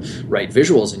use the right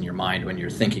visuals in your mind when you're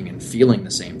thinking and feeling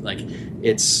the same. Like,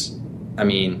 here's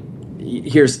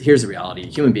the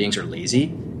reality. Human beings are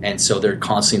lazy. And so they're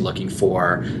constantly looking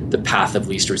for the path of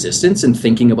least resistance, and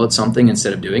thinking about something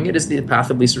instead of doing it is the path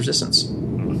of least resistance.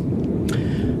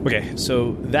 Okay,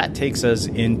 so that takes us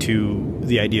into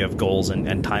the idea of goals and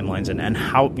timelines, and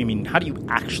how do you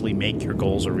actually make your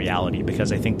goals a reality?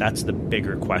 Because I think that's the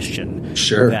bigger question.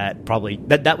 Sure.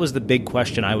 That was the big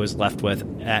question I was left with,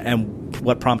 and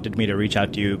what prompted me to reach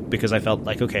out to you, because I felt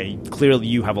like, okay, clearly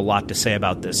you have a lot to say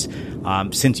about this,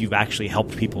 since you've actually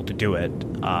helped people to do it.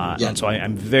 And so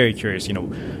I'm very curious,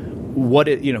 what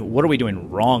are we doing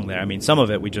wrong there? Some of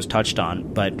it we just touched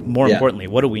on, but more importantly,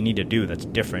 what do we need to do that's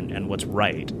different, and what's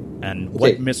right? And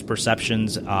what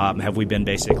misperceptions have we been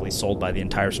basically sold by the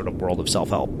entire sort of world of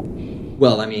self-help?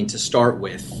 Well, to start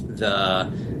with,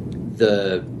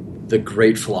 the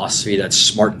great philosophy that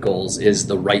SMART goals is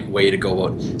the right way to go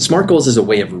about. SMART goals is a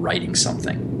way of writing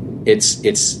something. It's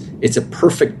a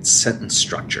perfect sentence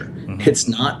structure. It's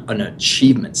not an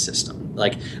achievement system.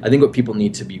 Like, I think what people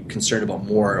need to be concerned about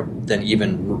more than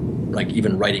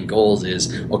even writing goals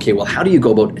is, okay, well, how do you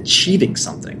go about achieving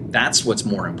something? That's what's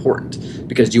more important.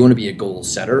 Because do you want to be a goal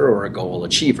setter or a goal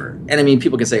achiever? And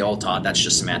people can say, oh, Todd, that's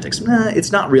just semantics. Nah,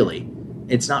 it's not really.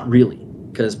 It's not really.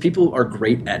 Because people are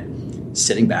great at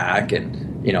sitting back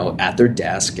and, at their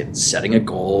desk and setting a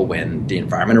goal when the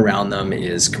environment around them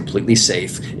is completely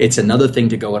safe. It's another thing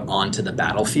to go onto the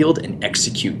battlefield and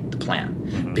execute the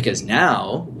plan. Because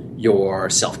now your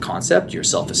self-concept, your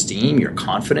self-esteem, your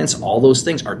confidence, all those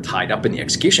things are tied up in the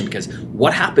execution. Because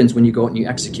what happens when you go out and you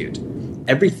execute?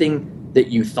 Everything that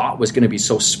you thought was going to be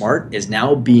so smart is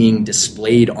now being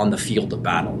displayed on the field of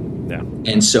battle. Yeah.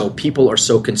 And so people are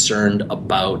so concerned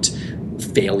about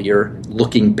failure,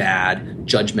 looking bad,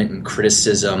 judgment and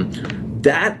criticism.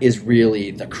 That is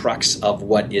really the crux of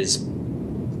what is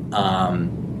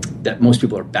that most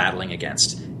people are battling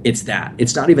against. It's that.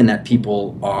 It's not even that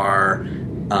people are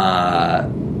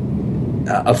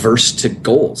averse to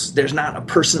goals. There's not a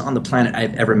person on the planet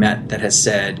I've ever met that has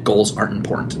said goals aren't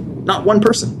important. Not one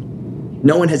person.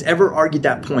 No one has ever argued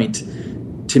that point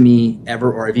to me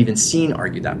ever, or I've even seen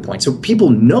argue that point. So people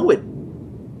know it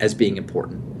as being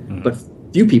important, but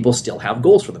few people still have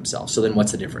goals for themselves. So then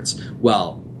what's the difference?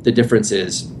 Well, the difference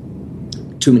is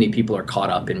too many people are caught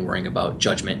up in worrying about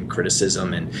judgment and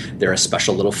criticism, and they're a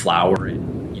special little flower,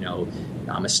 and,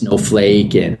 I'm a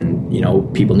snowflake, and,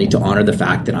 people need to honor the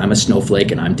fact that I'm a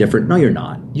snowflake and I'm different. No, you're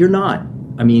not. You're not.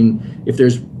 If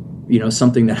there's,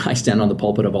 something that I stand on the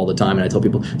pulpit of all the time, and I tell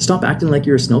people, stop acting like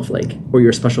you're a snowflake or you're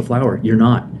a special flower. You're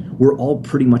not. We're all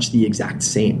pretty much the exact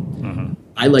same.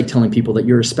 I like telling people that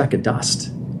you're a speck of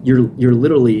dust. You're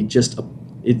literally just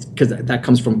it's because that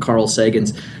comes from Carl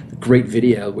Sagan's great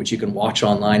video, which you can watch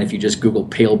online if you just Google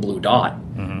pale blue dot.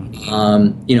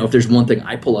 If there's one thing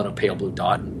I pull out of pale blue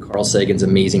dot, Carl Sagan's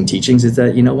amazing teachings, is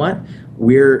that,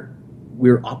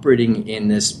 we're operating in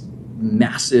this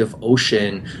massive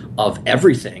ocean of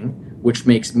everything, which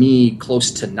makes me close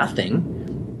to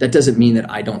nothing. That doesn't mean that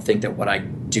I don't think that what I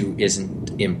do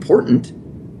isn't important,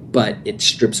 but it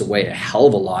strips away a hell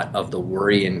of a lot of the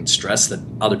worry and stress that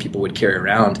other people would carry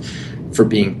around for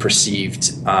being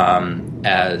perceived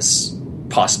as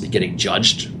possibly getting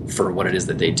judged for what it is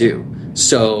that they do.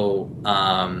 So,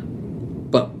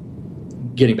 but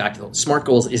getting back to the SMART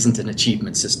goals isn't an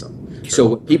achievement system. Sure. So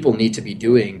what people need to be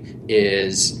doing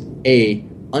is, A,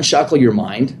 unshackle your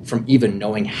mind from even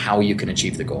knowing how you can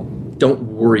achieve the goal. Don't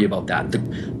worry about that.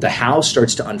 The how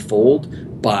starts to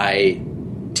unfold by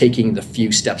taking the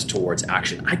few steps towards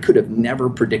action. I could have never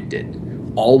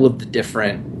predicted all of the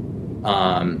different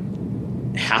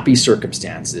happy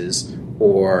circumstances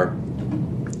or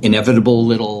inevitable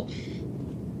little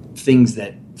things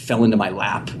that fell into my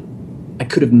lap. I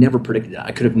could have never predicted that.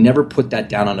 I could have never put that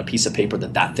down on a piece of paper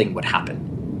that thing would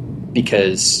happen,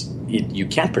 because you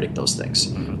can't predict those things.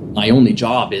 Mm-hmm. My only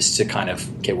job is to kind of,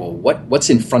 okay, well, what's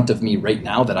in front of me right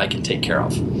now that I can take care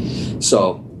of?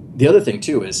 So the other thing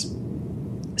too is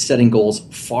setting goals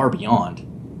far beyond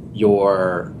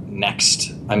your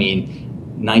next,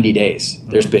 90 days. Mm-hmm.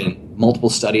 There's been multiple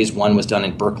studies. One was done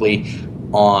in Berkeley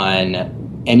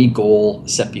on any goal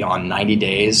set beyond 90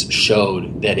 days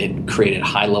showed that it created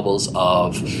high levels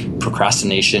of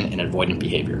procrastination and avoidant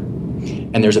behavior.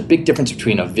 And there's a big difference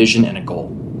between a vision and a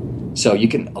goal. So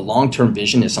a long-term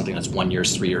vision is something that's 1 year,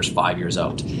 3 years, 5 years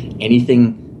out.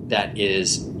 Anything that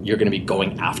is you're going to be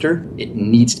going after, it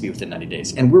needs to be within 90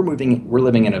 days. And we're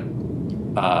living in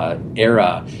a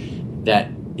era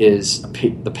that is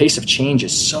the pace of change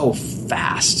is so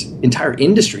fast. Entire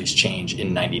industries change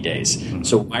in 90 days. Mm-hmm.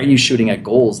 So why are you shooting at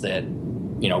goals that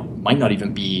might not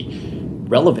even be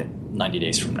relevant 90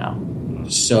 days from now? Mm-hmm.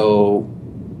 So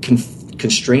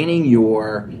constraining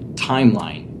your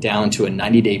timeline down to a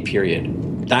 90-day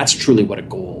period, that's truly what a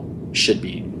goal should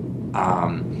be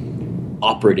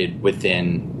operated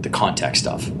within the context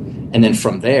of. And then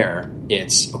from there,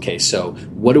 it's, okay, so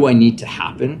what do I need to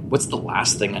happen? What's the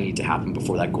last thing I need to happen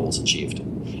before that goal is achieved?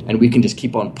 And we can just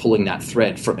keep on pulling that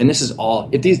thread from, and this is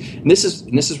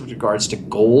with regards to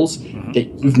goals mm-hmm. that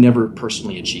you've never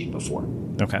personally achieved before.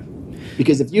 Okay.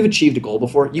 Because if you've achieved a goal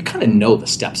before, you kind of know the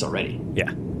steps already.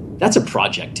 Yeah. That's a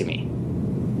project to me.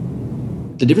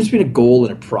 The difference between a goal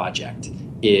and a project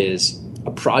is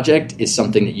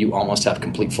something that you almost have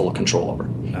complete full control over,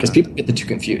 because people get the two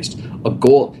confused. A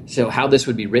goal, so how this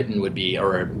would be written would be,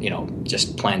 or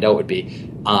just planned out would be,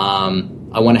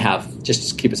 I want to have,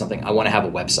 just keep it something, I want to have a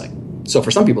website. So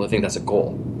for some people, I think that's a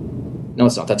goal. No,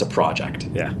 it's not. That's a project.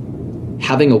 Yeah.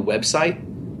 Having a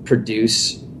website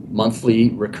produce monthly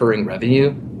recurring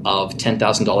revenue of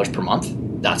 $10,000 per month,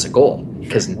 that's a goal.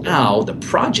 Because now the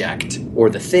project or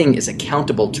the thing is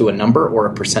accountable to a number or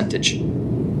a percentage.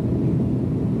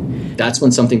 That's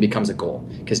when something becomes a goal,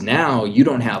 because now you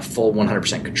don't have full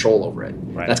 100% control over it.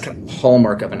 Right. That's kind of a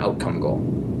hallmark of an outcome goal.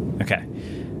 Okay.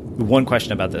 One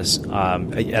question about this,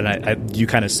 and you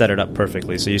kind of set it up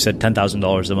perfectly. So you said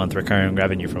 $10,000 a month recurring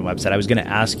revenue from a website. I was going to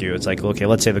ask you, it's like, okay,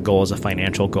 let's say the goal is a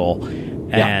financial goal,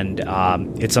 and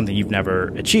it's something you've never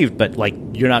achieved, but like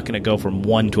you're not going to go from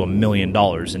 $1 to $1 million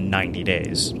in 90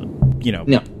 days,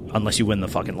 no. Unless you win the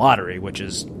fucking lottery, which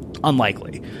is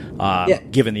unlikely,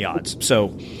 given the odds.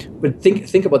 So, but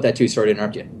think about that too. Sorry to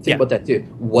interrupt you. Think about that too.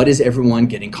 What is everyone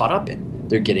getting caught up in?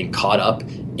 They're getting caught up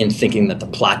in thinking that the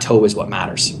plateau is what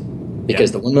matters,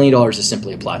 because the $1 million is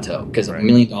simply a plateau. Because $1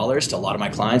 million to a lot of my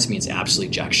clients means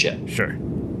absolutely jack shit. Sure.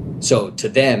 So to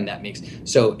them,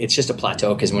 so it's just a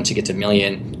plateau, because once you get to $1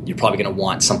 million, you're probably going to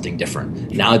want something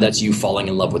different. Now that's you falling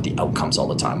in love with the outcomes all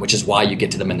the time, which is why you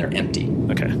get to them and they're empty.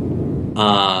 Okay.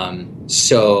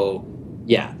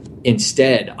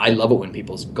 Instead, I love it when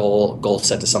people's goal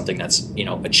set to something that's,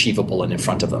 achievable and in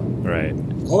front of them. Right.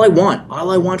 All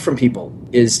I want from people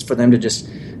is for them to just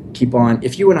keep on.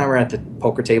 If you and I were at the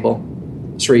poker table,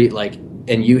 Sri,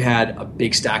 and you had a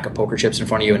big stack of poker chips in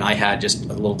front of you and I had just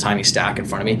a little tiny stack in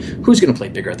front of me, who's going to play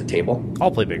bigger at the table? I'll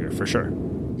play bigger for sure.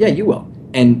 Yeah, you will.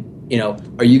 And,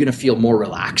 are you going to feel more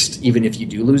relaxed even if you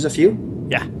do lose a few?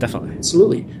 Yeah, definitely.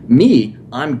 Absolutely. Me,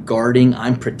 I'm guarding,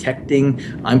 I'm protecting,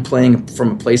 I'm playing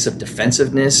from a place of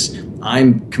defensiveness.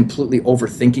 I'm completely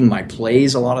overthinking my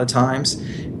plays a lot of times.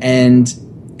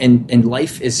 And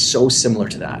life is so similar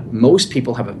to that. Most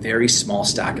people have a very small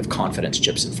stack of confidence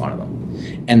chips in front of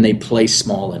them, and they play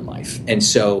small in life. And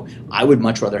so I would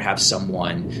much rather have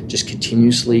someone just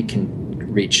continuously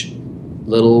can reach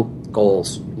little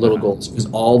goals, because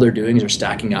all they're doing is they're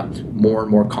stacking up more and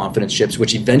more confidence chips,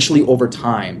 which eventually over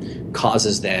time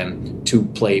causes them to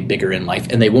play bigger in life,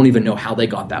 and they won't even know how they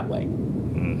got that way.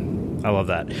 I love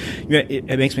that.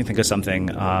 It makes me think of something.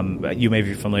 You may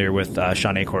be familiar with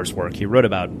Sean Acor's work. He wrote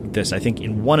about this, I think,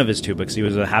 in one of his two books. He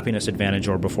was a Happiness Advantage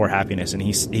or Before Happiness, and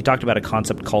he talked about a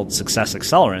concept called success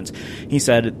accelerants. He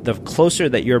said the closer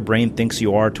that your brain thinks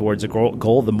you are towards a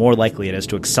goal, the more likely it is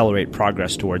to accelerate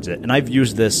progress towards it. And I've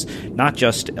used this not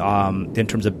just in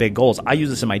terms of big goals. I use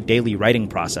this in my daily writing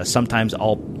process. Sometimes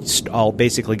I'll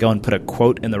basically go and put a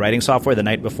quote in the writing software the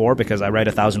night before, because I write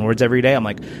 1,000 words every day. I'm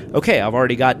like, okay, I've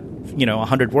already got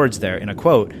 100 words there in a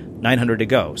quote. 900 to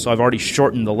go. So I've already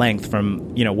shortened the length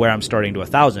from, where I'm starting to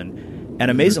 1,000.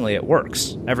 And amazingly, it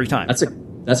works every time.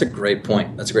 That's a great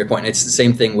point. It's the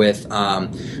same thing with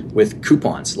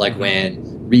coupons. Like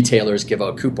when retailers give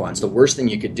out coupons, the worst thing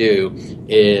you could do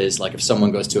is, like, if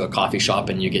someone goes to a coffee shop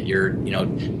and you get your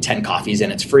 10 coffees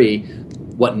and it's free,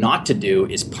 what not to do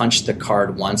is punch the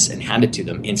card once and hand it to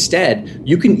them. Instead,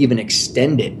 you can even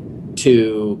extend it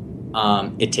to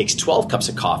it takes 12 cups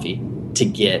of coffee to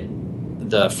get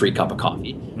the free cup of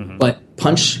coffee. Mm-hmm. But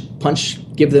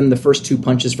give them the first 2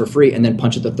 punches for free and then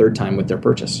punch it the third time with their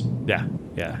purchase. Yeah,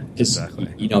 exactly.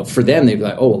 For them, they'd be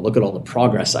like, oh, well, look at all the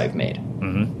progress I've made.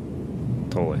 Mm-hmm.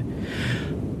 Totally.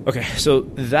 Okay, so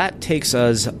that takes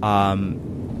us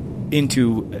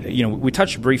into, we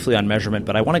touched briefly on measurement,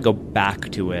 but I want to go back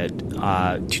to it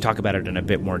to talk about it in a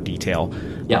bit more detail,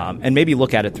 and maybe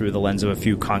look at it through the lens of a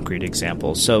few concrete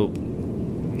examples. So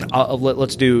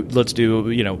let's do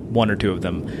one or two of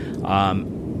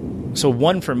them. So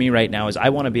one for me right now is I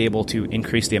want to be able to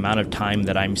increase the amount of time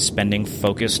that I'm spending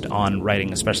focused on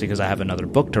writing, especially because I have another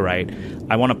book to write.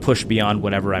 I want to push beyond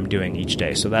whatever I'm doing each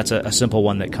day. So that's a simple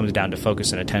one that comes down to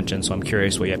focus and attention. So I'm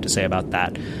curious what you have to say about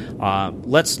that.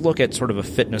 Let's look at sort of a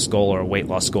fitness goal or a weight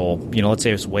loss goal. Let's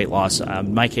say it's weight loss.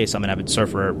 In my case, I'm an avid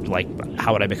surfer. Like,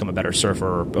 how would I become a better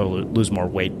surfer or lose more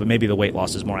weight? But maybe the weight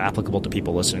loss is more applicable to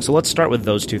people listening. So let's start with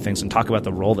those two things and talk about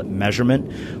the role that measurement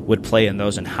would play in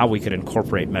those and how we could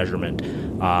incorporate measurement in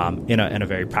a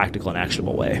very practical and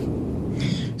actionable way.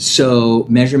 So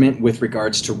measurement with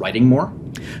regards to writing more?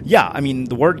 Yeah, I mean,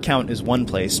 the word count is one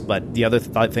place, but the other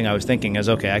thing I was thinking is,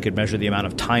 okay, I could measure the amount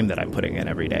of time that I'm putting in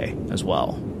every day as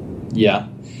well. Yeah.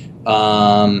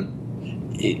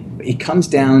 It comes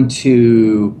down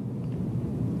to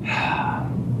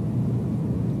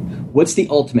what's the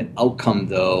ultimate outcome,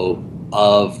 though,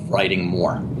 of writing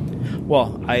more?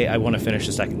 Well, I want to finish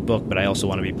the second book, but I also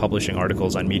want to be publishing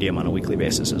articles on Medium on a weekly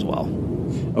basis as well.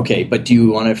 Okay, but do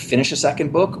you want to finish a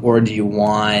second book, or do you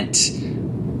want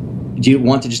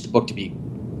just the book to be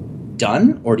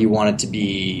done, or do you want it to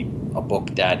be a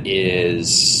book that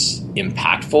is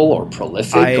impactful or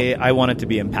prolific? I want it to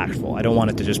be impactful. I don't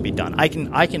want it to just be done. I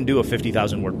can do a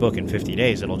 50,000 word book in 50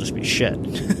 days. It'll just be shit.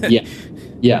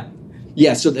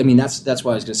 Yeah. So I mean, that's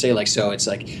what I was going to say. Like, so it's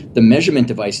like the measurement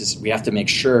devices we have to make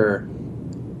sure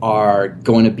are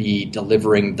going to be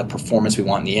delivering the performance we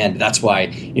want in the end. That's why,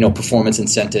 performance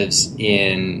incentives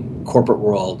in corporate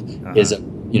world is a,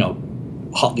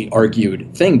 hotly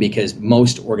argued thing, because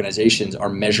most organizations are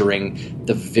measuring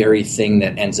the very thing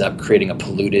that ends up creating a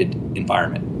polluted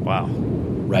environment. Wow.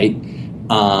 Right?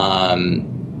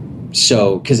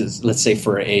 So, because let's say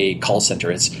for a call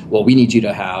center, it's, well, we need you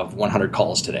to have 100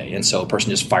 calls today. And so a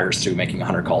person just fires through making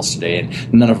 100 calls today,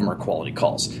 and none of them are quality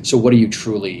calls. So what are you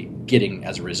truly getting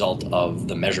as a result of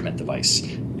the measurement device?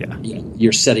 Yeah.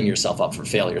 You're setting yourself up for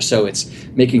failure. So it's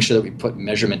making sure that we put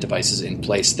measurement devices in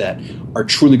place that are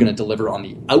truly going to deliver on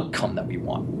the outcome that we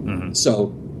want. Mm-hmm.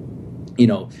 So,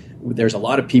 there's a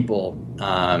lot of people,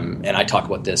 and I talk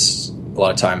about this a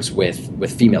lot of times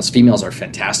with females. Females are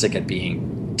fantastic at being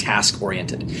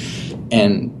task-oriented.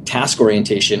 And task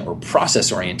orientation or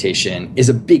process orientation is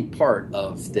a big part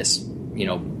of this,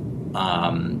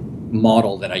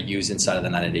 model that I use inside of the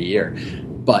 90-day year.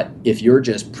 But if you're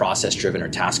just process-driven or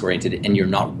task-oriented and you're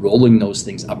not rolling those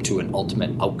things up to an ultimate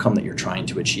outcome that you're trying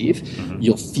to achieve, mm-hmm.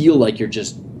 you'll feel like you're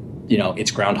just,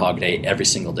 it's Groundhog Day every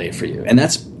single day for you. And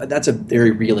that's a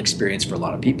very real experience for a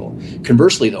lot of people.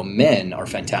 Conversely, though, men are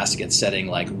fantastic at setting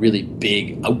like really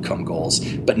big outcome goals,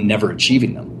 but never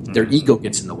achieving them. Mm-hmm. Their ego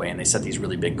gets in the way and they set these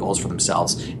really big goals for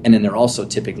themselves. And then they're also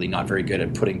typically not very good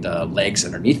at putting the legs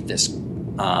underneath this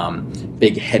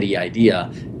big heady idea,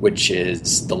 which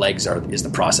is the legs is the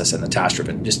process and the task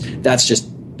driven.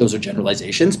 Those are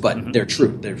generalizations, but mm-hmm. they're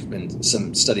true. There's been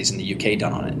some studies in the UK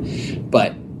done on it.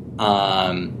 But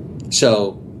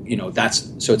so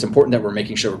it's important that we're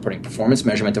making sure we're putting performance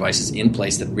measurement devices in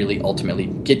place that really ultimately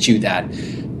get you that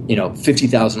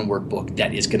 50,000 word book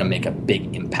that is going to make a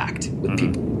big impact with mm-hmm.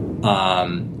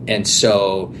 people. And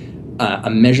so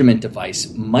a measurement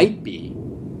device might be,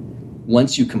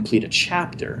 once you complete a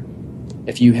chapter,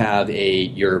 if you have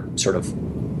your sort of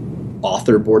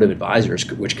author board of advisors,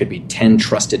 which could be 10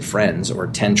 trusted friends or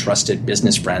 10 trusted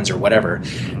business friends or whatever,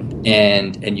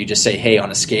 and you just say, hey, on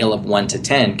a scale of 1 to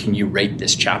 10, can you rate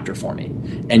this chapter for me?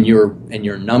 And your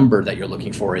number that you're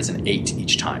looking for is an 8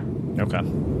 each time. Okay.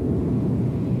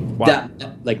 Wow.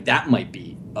 That might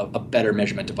be a better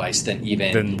measurement device than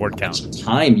word count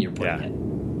time you're putting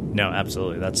in. No,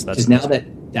 absolutely. That's because now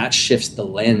that shifts the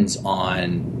lens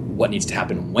on what needs to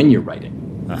happen when you're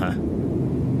writing. Uh-huh.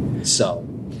 So,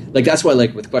 Like, that's why,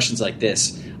 like, with questions like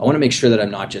this, I want to make sure that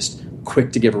I'm not just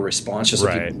quick to give a response just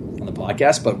like on the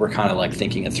podcast, but we're kind of like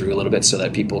thinking it through a little bit so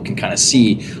that people can kind of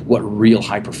see what real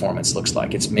high performance looks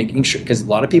like. It's making sure, because a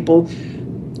lot of people,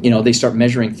 they start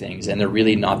measuring things and they're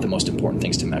really not the most important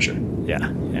things to measure.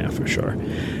 Yeah, for sure.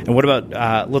 And what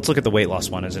about, let's look at the weight loss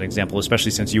one as an example,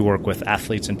 especially since you work with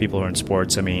athletes and people who are in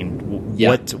sports. I mean,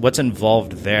 what's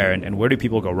involved there, and where do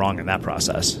people go wrong in that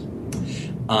process?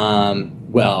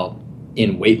 Well,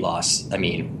 in weight loss, I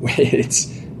mean,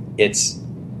 it's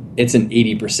an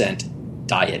 80%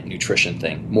 diet nutrition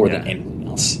thing more than anything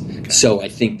else. Okay. So I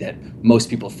think that most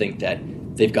people think that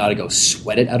they've got to go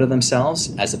sweat it out of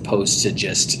themselves, as opposed to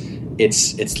just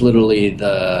it's literally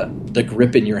the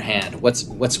grip in your hand. What's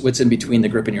in between the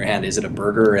grip in your hand? Is it a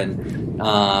burger and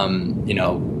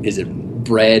is it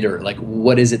bread, or like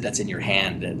what is it that's in your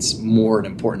hand that's more an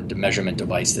important measurement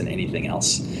device than anything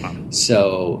else? Wow.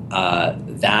 So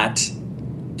that's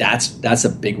a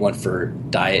big one for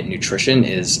diet nutrition.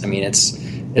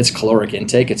 It's caloric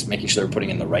intake. It's making sure they're putting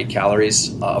in the right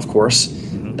calories, of course.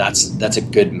 Mm-hmm. That's a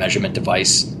good measurement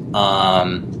device.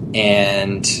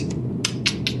 And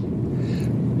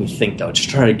let me think, though, just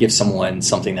try to give someone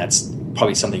something that's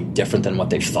probably something different than what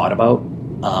they've thought about.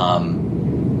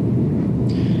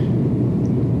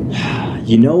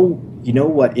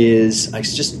 What is, I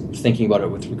was just thinking about it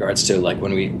with regards to like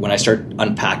when I start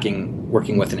unpacking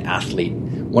working with an athlete,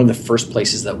 one of the first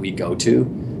places that we go to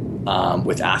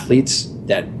with athletes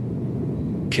that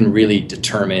can really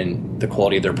determine the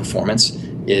quality of their performance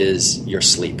is your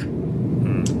sleep.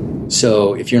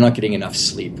 So if you're not getting enough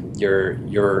sleep, your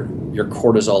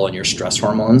cortisol and your stress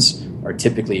hormones are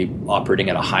typically operating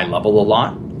at a high level a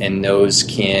lot, and those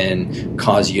can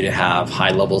cause you to have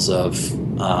high levels of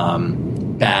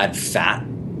bad fat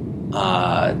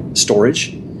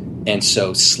storage. And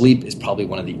so sleep is probably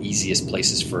one of the easiest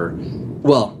places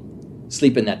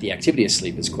sleep, in that the activity of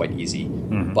sleep is quite easy.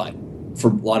 Mm-hmm. But for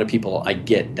a lot of people, I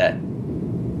get that,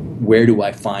 where do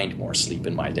I find more sleep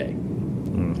in my day?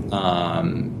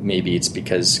 Maybe it's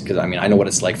because I know what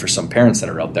it's like for some parents that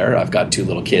are out there. I've got 2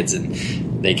 little kids and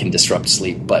they can disrupt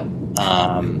sleep. But,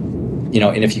 and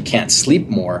if you can't sleep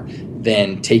more,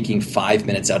 then taking 5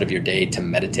 minutes out of your day to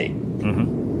meditate.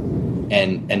 Mm-hmm.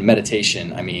 And meditation,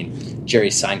 Jerry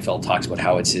Seinfeld talks about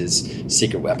how it's his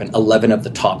secret weapon. 11 of the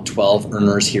top 12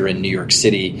 earners here in New York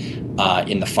City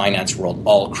in the finance world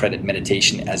all credit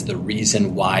meditation as the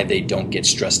reason why they don't get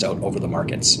stressed out over the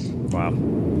markets. Wow.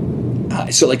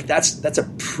 So that's a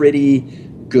pretty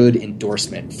good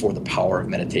endorsement for the power of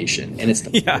meditation. And it's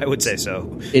I would say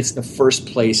so. It's the first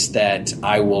place that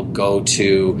I will go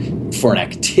to for an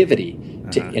activity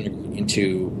to integrate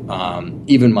into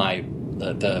even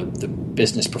the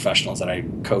business professionals that I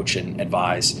coach and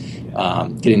advise.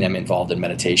 Getting them involved in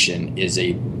meditation is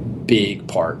a big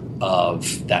part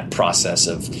of that process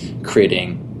of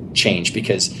creating change,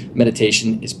 because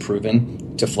meditation is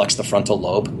proven to flex the frontal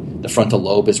lobe. The frontal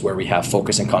lobe is where we have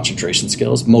focus and concentration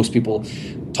skills. Most people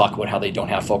talk about how they don't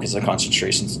have focus and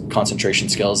concentration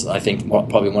skills. I think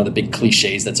probably one of the big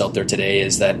cliches that's out there today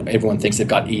is that everyone thinks they've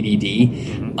got ADD.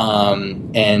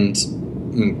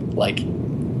 And like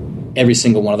every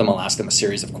single one of them, I'll ask them a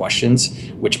series of questions,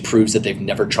 which proves that they've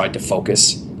never tried to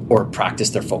focus or practice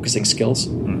their focusing skills.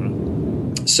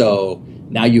 Mm-hmm. So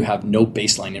now you have no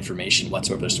baseline information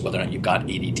whatsoever as to whether or not you've got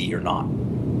ADD or not.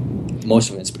 Most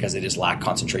of it is because they just lack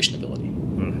concentration ability.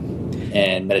 Mm.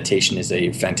 And meditation is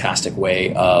a fantastic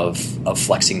way of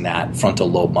flexing that frontal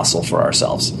lobe muscle for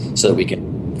ourselves so that we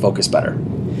can focus better.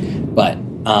 But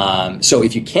so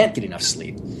if you can't get enough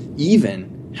sleep,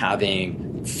 even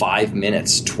having 5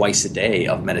 minutes twice a day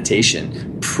of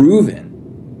meditation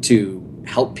proven to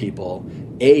help people,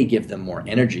 A, give them more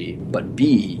energy, but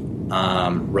B,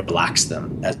 relax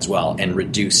them as well and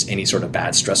reduce any sort of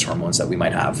bad stress hormones that we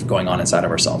might have going on inside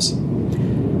of ourselves.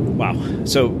 Wow.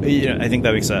 So I think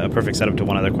that makes a perfect setup to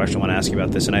one other question I want to ask you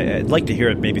about this, and I'd like to hear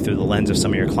it maybe through the lens of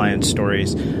some of your clients'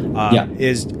 stories,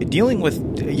 is dealing with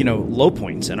low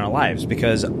points in our lives.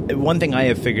 Because one thing I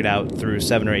have figured out through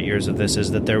 7 or 8 years of this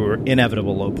is that there were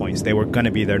inevitable low points. They were going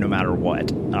to be there no matter what.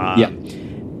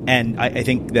 And I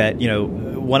think that,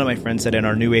 one of my friends said in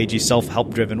our new agey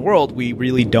self-help driven world, we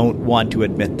really don't want to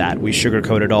admit that. We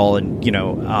sugarcoat it all. And,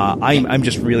 I'm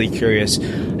just really curious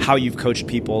how you've coached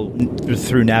people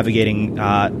through navigating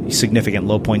significant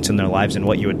low points in their lives and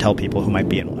what you would tell people who might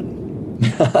be in one.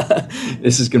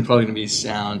 This is probably going to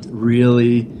sound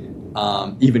really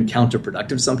even counterproductive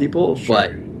to some people, sure.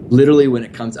 But literally when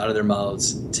it comes out of their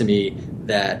mouths to me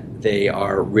that they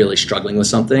are really struggling with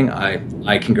something,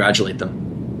 I congratulate them.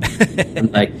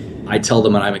 And I tell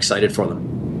them that I'm excited for them.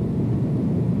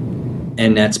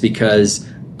 And that's because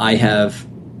I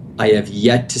have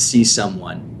yet to see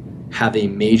someone have a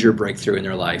major breakthrough in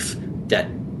their life that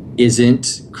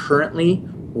isn't currently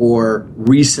or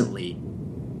recently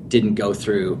didn't go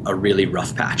through a really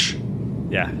rough patch.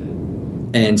 Yeah.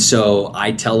 And so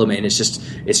I tell them, and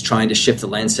it's trying to shift the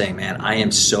lens, saying, man, I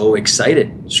am so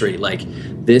excited, Sri. Like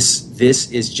this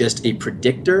is just a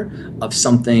predictor of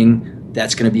something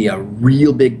that's going to be a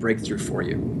real big breakthrough for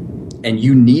you. And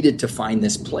you needed to find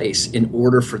this place in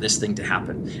order for this thing to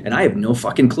happen. And I have no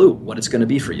fucking clue what it's going to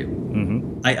be for you.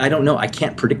 Mm-hmm. I don't know. I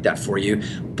can't predict that for you.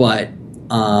 But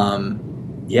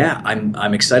yeah,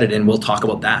 I'm excited. And we'll talk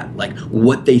about that, like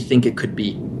what they think it could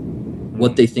be,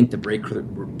 what they think the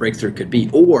breakthrough could be.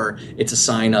 Or it's a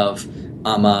sign of,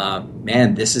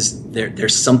 man,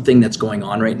 there's something that's going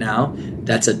on right now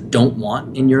that's a don't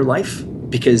want in your life.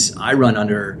 Because I run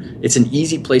under, it's an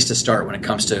easy place to start when it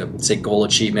comes to, say, goal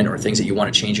achievement or things that you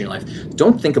want to change in your life.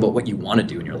 Don't think about what you want to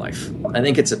do in your life. I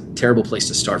think it's a terrible place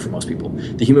to start for most people.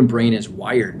 The human brain is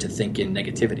wired to think in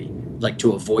negativity, like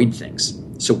to avoid things.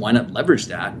 So why not leverage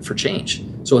that for change?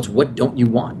 So it's, what don't you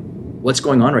want? What's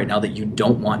going on right now that you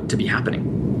don't want to be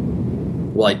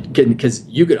happening? Well, because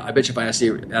you could, I bet you if I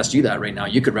asked you that right now,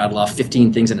 you could rattle off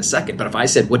 15 things in a second. But if I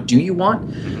said, what do you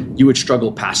want? You would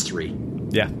struggle past 3.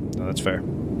 Yeah, no, that's fair.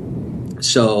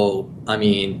 So, I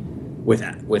mean, with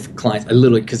clients, I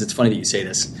literally, because it's funny that you say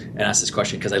this and ask this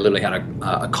question, because I literally had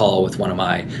a call with one of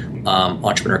my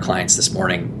entrepreneur clients this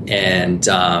morning, and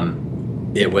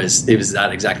it was that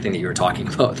exact thing that you were talking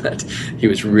about, that he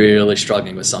was really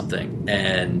struggling with something,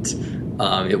 and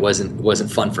it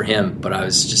wasn't fun for him. But I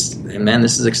was just, man,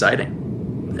 this is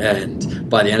exciting. And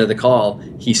by the end of the call,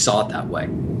 he saw it that way,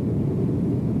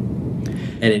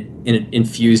 and it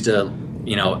infused a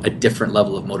different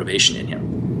level of motivation in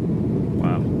him.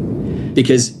 Wow.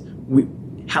 Because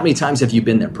how many times have you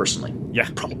been there personally? Yeah.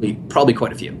 Probably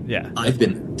quite a few. Yeah. I've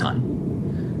been there a ton.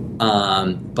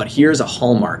 But here's a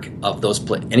hallmark of those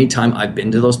anytime I've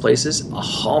been to those places, a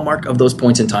hallmark of those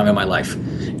points in time in my life,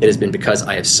 it has been because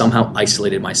I have somehow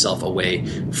isolated myself away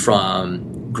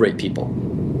from great people.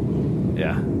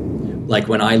 Yeah. Like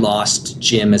when I lost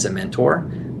Jim as a mentor,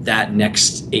 that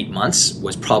next 8 months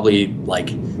was probably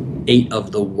like 8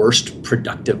 of the worst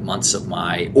productive months of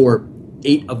 8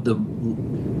 of the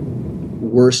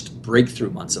worst breakthrough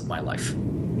months of my life.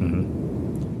 Mm-hmm.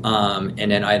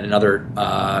 And then I had another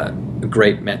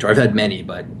great mentor. I've had many,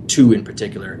 but 2 in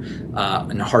particular.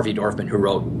 And Harvey Dorfman, who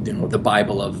wrote the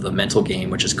Bible of the mental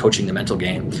game, which is coaching the mental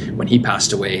game. When he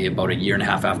passed away about a year and a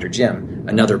half after Jim,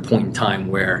 another point in time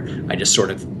where I just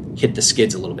sort of hit the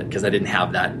skids a little bit because I didn't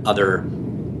have that other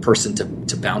person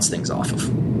to bounce things off of.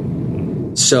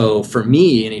 So for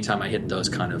me, anytime I hit those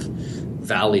kind of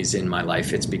valleys in my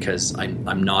life, it's because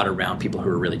I'm not around people who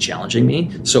are really challenging me.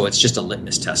 So it's just a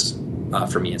litmus test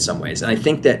for me in some ways. And I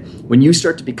think that when you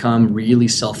start to become really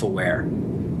self-aware,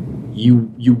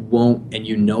 you won't, and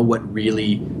you know what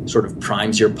really sort of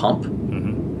primes your pump,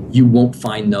 you won't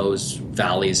find those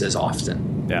valleys as often.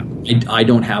 Yeah. I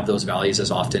don't have those valleys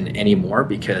as often anymore,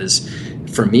 because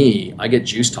for me, I get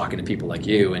juiced talking to people like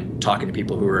you and talking to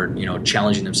people who are,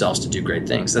 challenging themselves to do great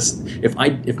things. That's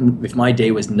if my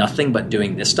day was nothing but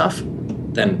doing this stuff,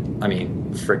 then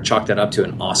chalk that up to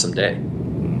an awesome day.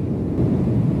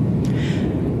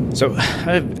 So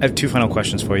I have 2 final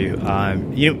questions for you.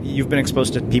 You've been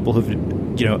exposed to people who've,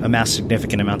 amassed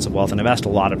significant amounts of wealth, and I've asked a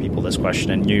lot of people this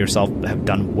question, and you yourself have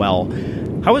done well.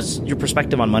 How has your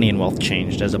perspective on money and wealth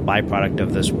changed as a byproduct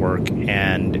of this work?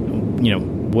 And,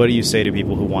 what do you say to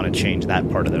people who want to change that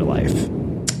part of their life?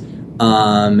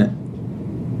 I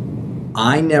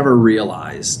never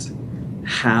realized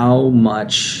how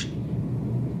much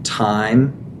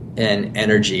time and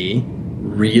energy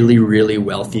really, really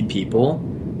wealthy people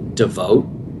devote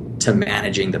to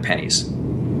managing the pennies.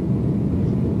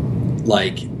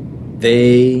 Like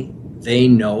they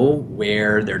know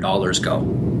where their dollars go.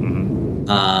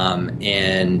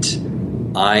 And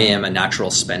I am a natural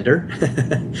spender.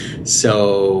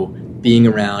 So being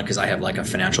around, because I have like a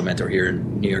financial mentor here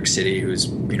in New York City who's,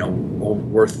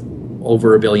 worth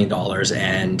over $1 billion,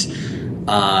 and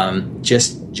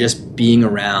just being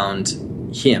around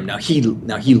him. Now he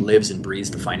lives and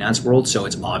breathes the finance world, so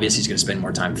it's obvious he's going to spend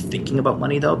more time thinking about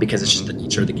money, though, because it's just the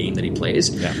nature of the game that he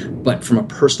plays. Yeah. But from a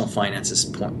personal finances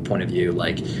point of view,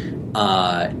 like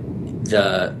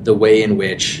the way in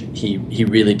which he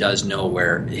really does know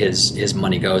where his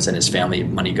money goes and his family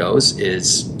money goes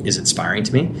is inspiring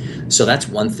to me. So that's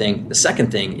one thing. The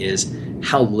second thing is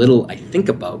how little I think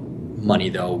about money,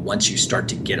 though, once you start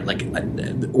to get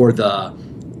it, or the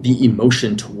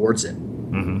emotion towards it.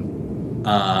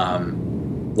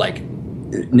 Like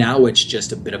now it's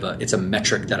just it's a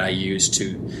metric that I use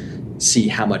to see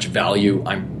how much value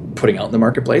I'm putting out in the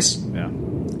marketplace,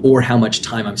 or how much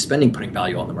time I'm spending putting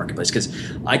value out in the marketplace. Because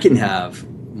I can have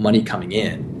money coming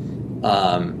in,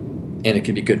 and it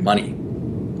can be good money,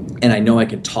 and I know I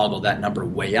can toggle that number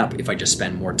way up if I just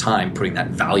spend more time putting that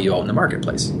value out in the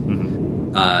marketplace.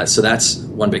 So that's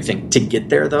one big thing. To get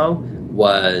there, though,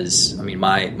 was, I mean,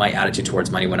 my attitude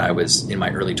towards money when I was in my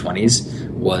early 20s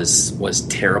was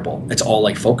terrible. It's all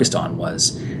I focused on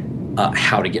was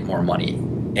how to get more money,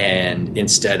 and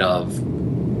instead of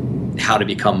how to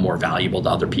become more valuable to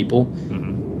other people,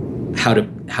 how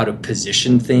to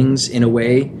position things in a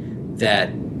way that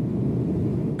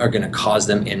are going to cause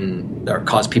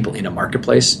people in a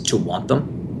marketplace to want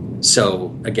them.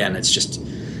 So again, it's just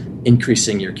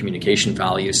increasing your communication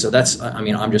value. So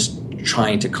I'm just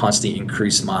trying to constantly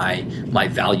increase my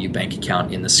value bank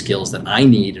account in the skills that I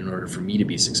need in order for me to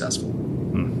be successful.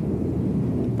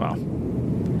 Wow.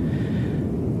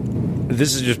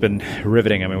 This has just been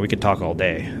riveting. I mean, we could talk all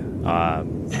day.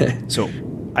 So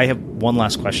I have one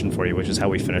last question for you, which is how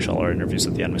we finish all our interviews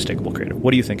at the Unmistakable Creative.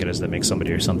 What do you think it is that makes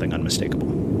somebody or something unmistakable?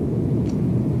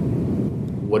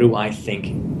 What do I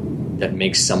think that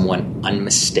makes someone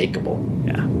unmistakable?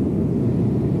 Yeah.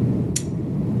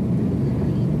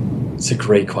 It's a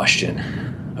great question.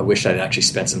 I wish I'd actually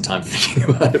spent some time thinking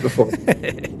about it before. What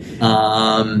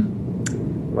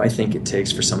do I think it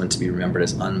takes for someone to be remembered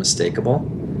as unmistakable?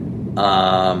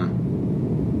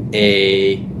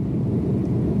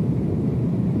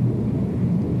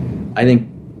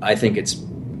 I think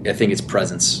it's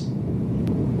presence.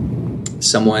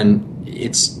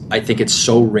 I think it's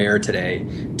so rare today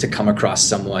to come across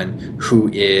someone who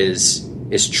is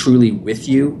truly with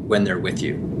you when they're with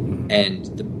you. And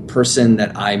the person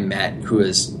that I met who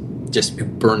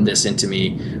burned this into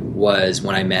me was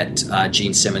when I met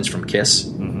Gene Simmons from KISS.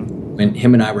 When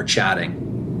him and I were chatting,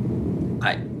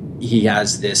 he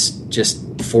has this just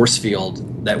force field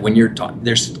that when you're talking,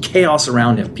 there's chaos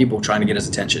around him, people trying to get his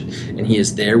attention, and he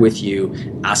is there with you,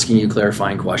 asking you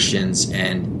clarifying questions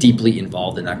and deeply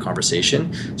involved in that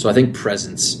conversation. So I think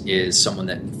presence is someone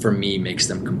that, for me, makes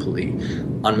them completely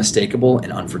unmistakable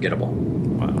and unforgettable.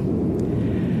 Wow.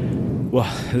 Well,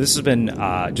 this has been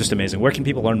just amazing. Where can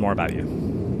people learn more about you?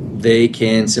 They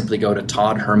can simply go to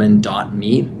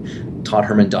toddherman.me,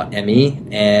 toddherman.me,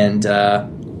 and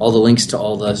all the links to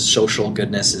all the social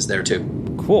goodness is there too.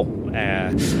 Cool.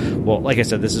 Well, like I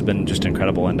said, this has been just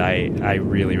incredible, and I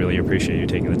really, really appreciate you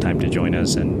taking the time to join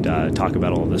us and talk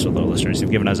about all of this with our listeners.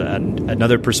 You've given us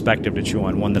another perspective to chew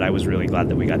on, one that I was really glad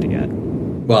that we got to get.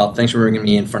 Well, thanks for bringing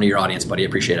me in front of your audience, buddy. I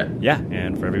appreciate it. Yeah,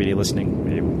 and for everybody listening,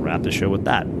 maybe we'll wrap the show with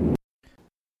that.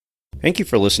 Thank you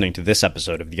for listening to this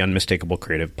episode of the Unmistakable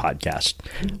Creative Podcast.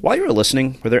 While you were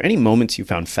listening, were there any moments you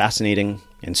found fascinating,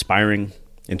 inspiring,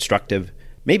 instructive,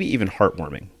 maybe even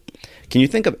heartwarming? Can you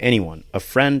think of anyone, a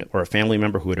friend or a family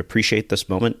member who would appreciate this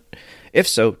moment? If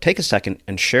so, take a second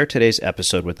and share today's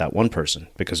episode with that one person,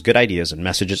 because good ideas and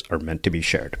messages are meant to be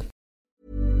shared.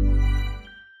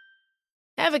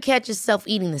 Ever catch yourself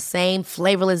eating the same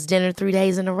flavorless dinner 3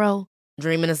 days in a row?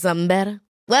 Dreaming of something better?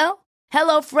 Well,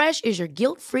 HelloFresh is your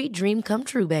guilt-free dream come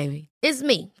true, baby. It's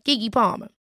me, Keke Palmer.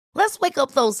 Let's wake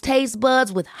up those taste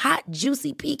buds with hot,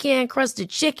 juicy pecan-crusted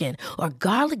chicken or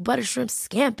garlic butter shrimp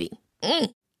scampi.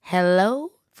 Hello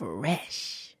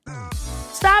Fresh.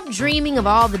 Stop dreaming of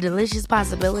all the delicious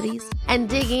possibilities and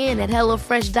dig in at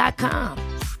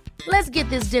HelloFresh.com. Let's get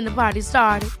this dinner party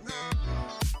started.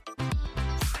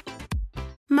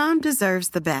 Mom deserves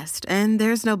the best, and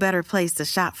there's no better place to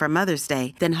shop for Mother's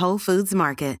Day than Whole Foods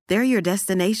Market. They're your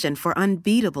destination for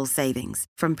unbeatable savings,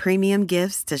 from premium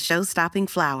gifts to show-stopping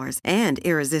flowers and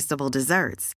irresistible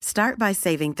desserts. Start by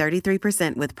saving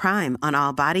 33% with Prime on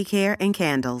all body care and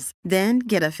candles. Then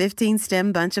get a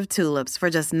 15-stem bunch of tulips for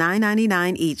just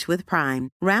 $9.99 each with Prime.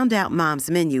 Round out Mom's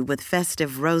menu with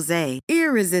festive rosé,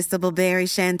 irresistible berry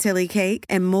chantilly cake,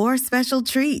 and more special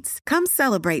treats. Come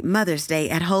celebrate Mother's Day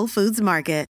at Whole Foods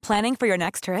Market. Planning for your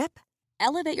next trip?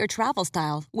 Elevate your travel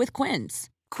style with Quince.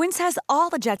 Quince has all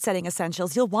the jet-setting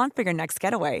essentials you'll want for your next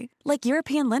getaway, like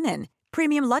European linen,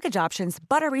 premium luggage options,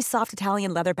 buttery soft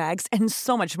Italian leather bags, and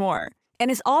so much more. And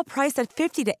is all priced at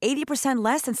 50 to 80%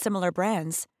 less than similar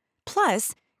brands.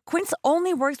 Plus, Quince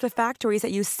only works with factories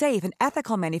that use safe and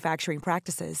ethical manufacturing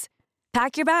practices.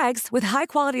 Pack your bags with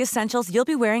high-quality essentials you'll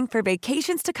be wearing for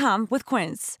vacations to come with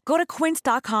Quince. Go to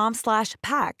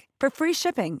quince.com/pack for free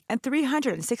shipping and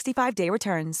 365-day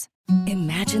returns.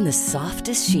 Imagine the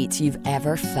softest sheets you've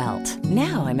ever felt.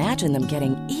 Now imagine them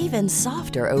getting even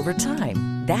softer over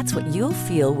time. That's what you'll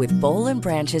feel with Boll &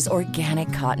 Branch's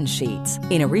organic cotton sheets.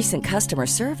 In a recent customer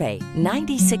survey,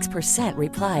 96%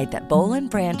 replied that Boll &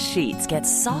 Branch sheets get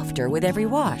softer with every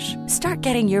wash. Start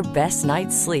getting your best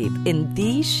night's sleep in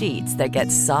these sheets that get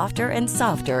softer and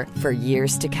softer for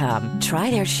years to come.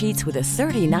 Try their sheets with a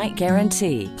 30-night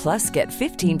guarantee. Plus, get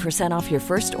 15% off your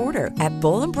first order at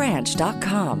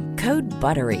bollandbranch.com. Code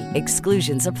BUTTERY.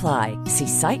 Exclusions apply. See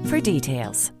site for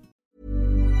details.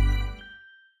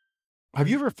 Have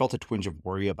you ever felt a twinge of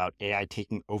worry about AI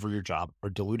taking over your job or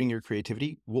diluting your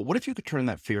creativity? Well, what if you could turn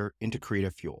that fear into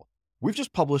creative fuel? We've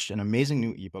just published an amazing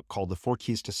new ebook called The 4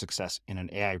 Keys to Success in an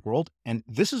AI World, and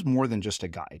this is more than just a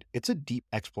guide. It's a deep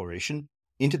exploration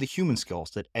into the human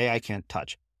skills that AI can't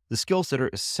touch, the skills that are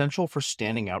essential for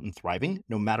standing out and thriving,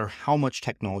 no matter how much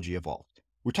technology evolved.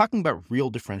 We're talking about real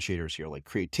differentiators here, like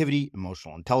creativity,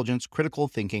 emotional intelligence, critical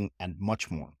thinking, and much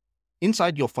more.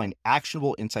 Inside, you'll find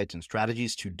actionable insights and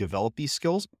strategies to develop these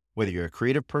skills, whether you're a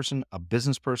creative person, a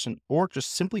business person, or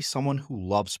just simply someone who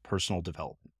loves personal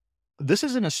development. This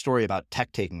isn't a story about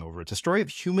tech taking over. It's a story of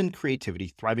human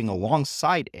creativity thriving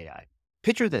alongside AI.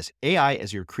 Picture this, AI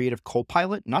as your creative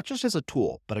co-pilot, not just as a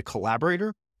tool, but a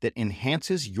collaborator that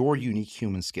enhances your unique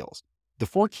human skills. The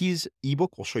 4 Keys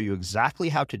ebook will show you exactly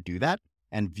how to do that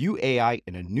and view AI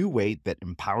in a new way that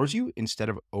empowers you instead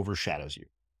of overshadows you.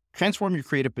 Transform your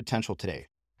creative potential today.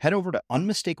 Head over to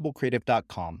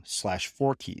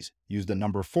unmistakablecreative.com/4keys. Use the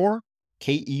number 4,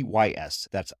 KEYS.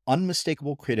 That's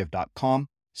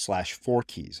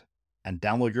unmistakablecreative.com/4keys and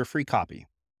download your free copy.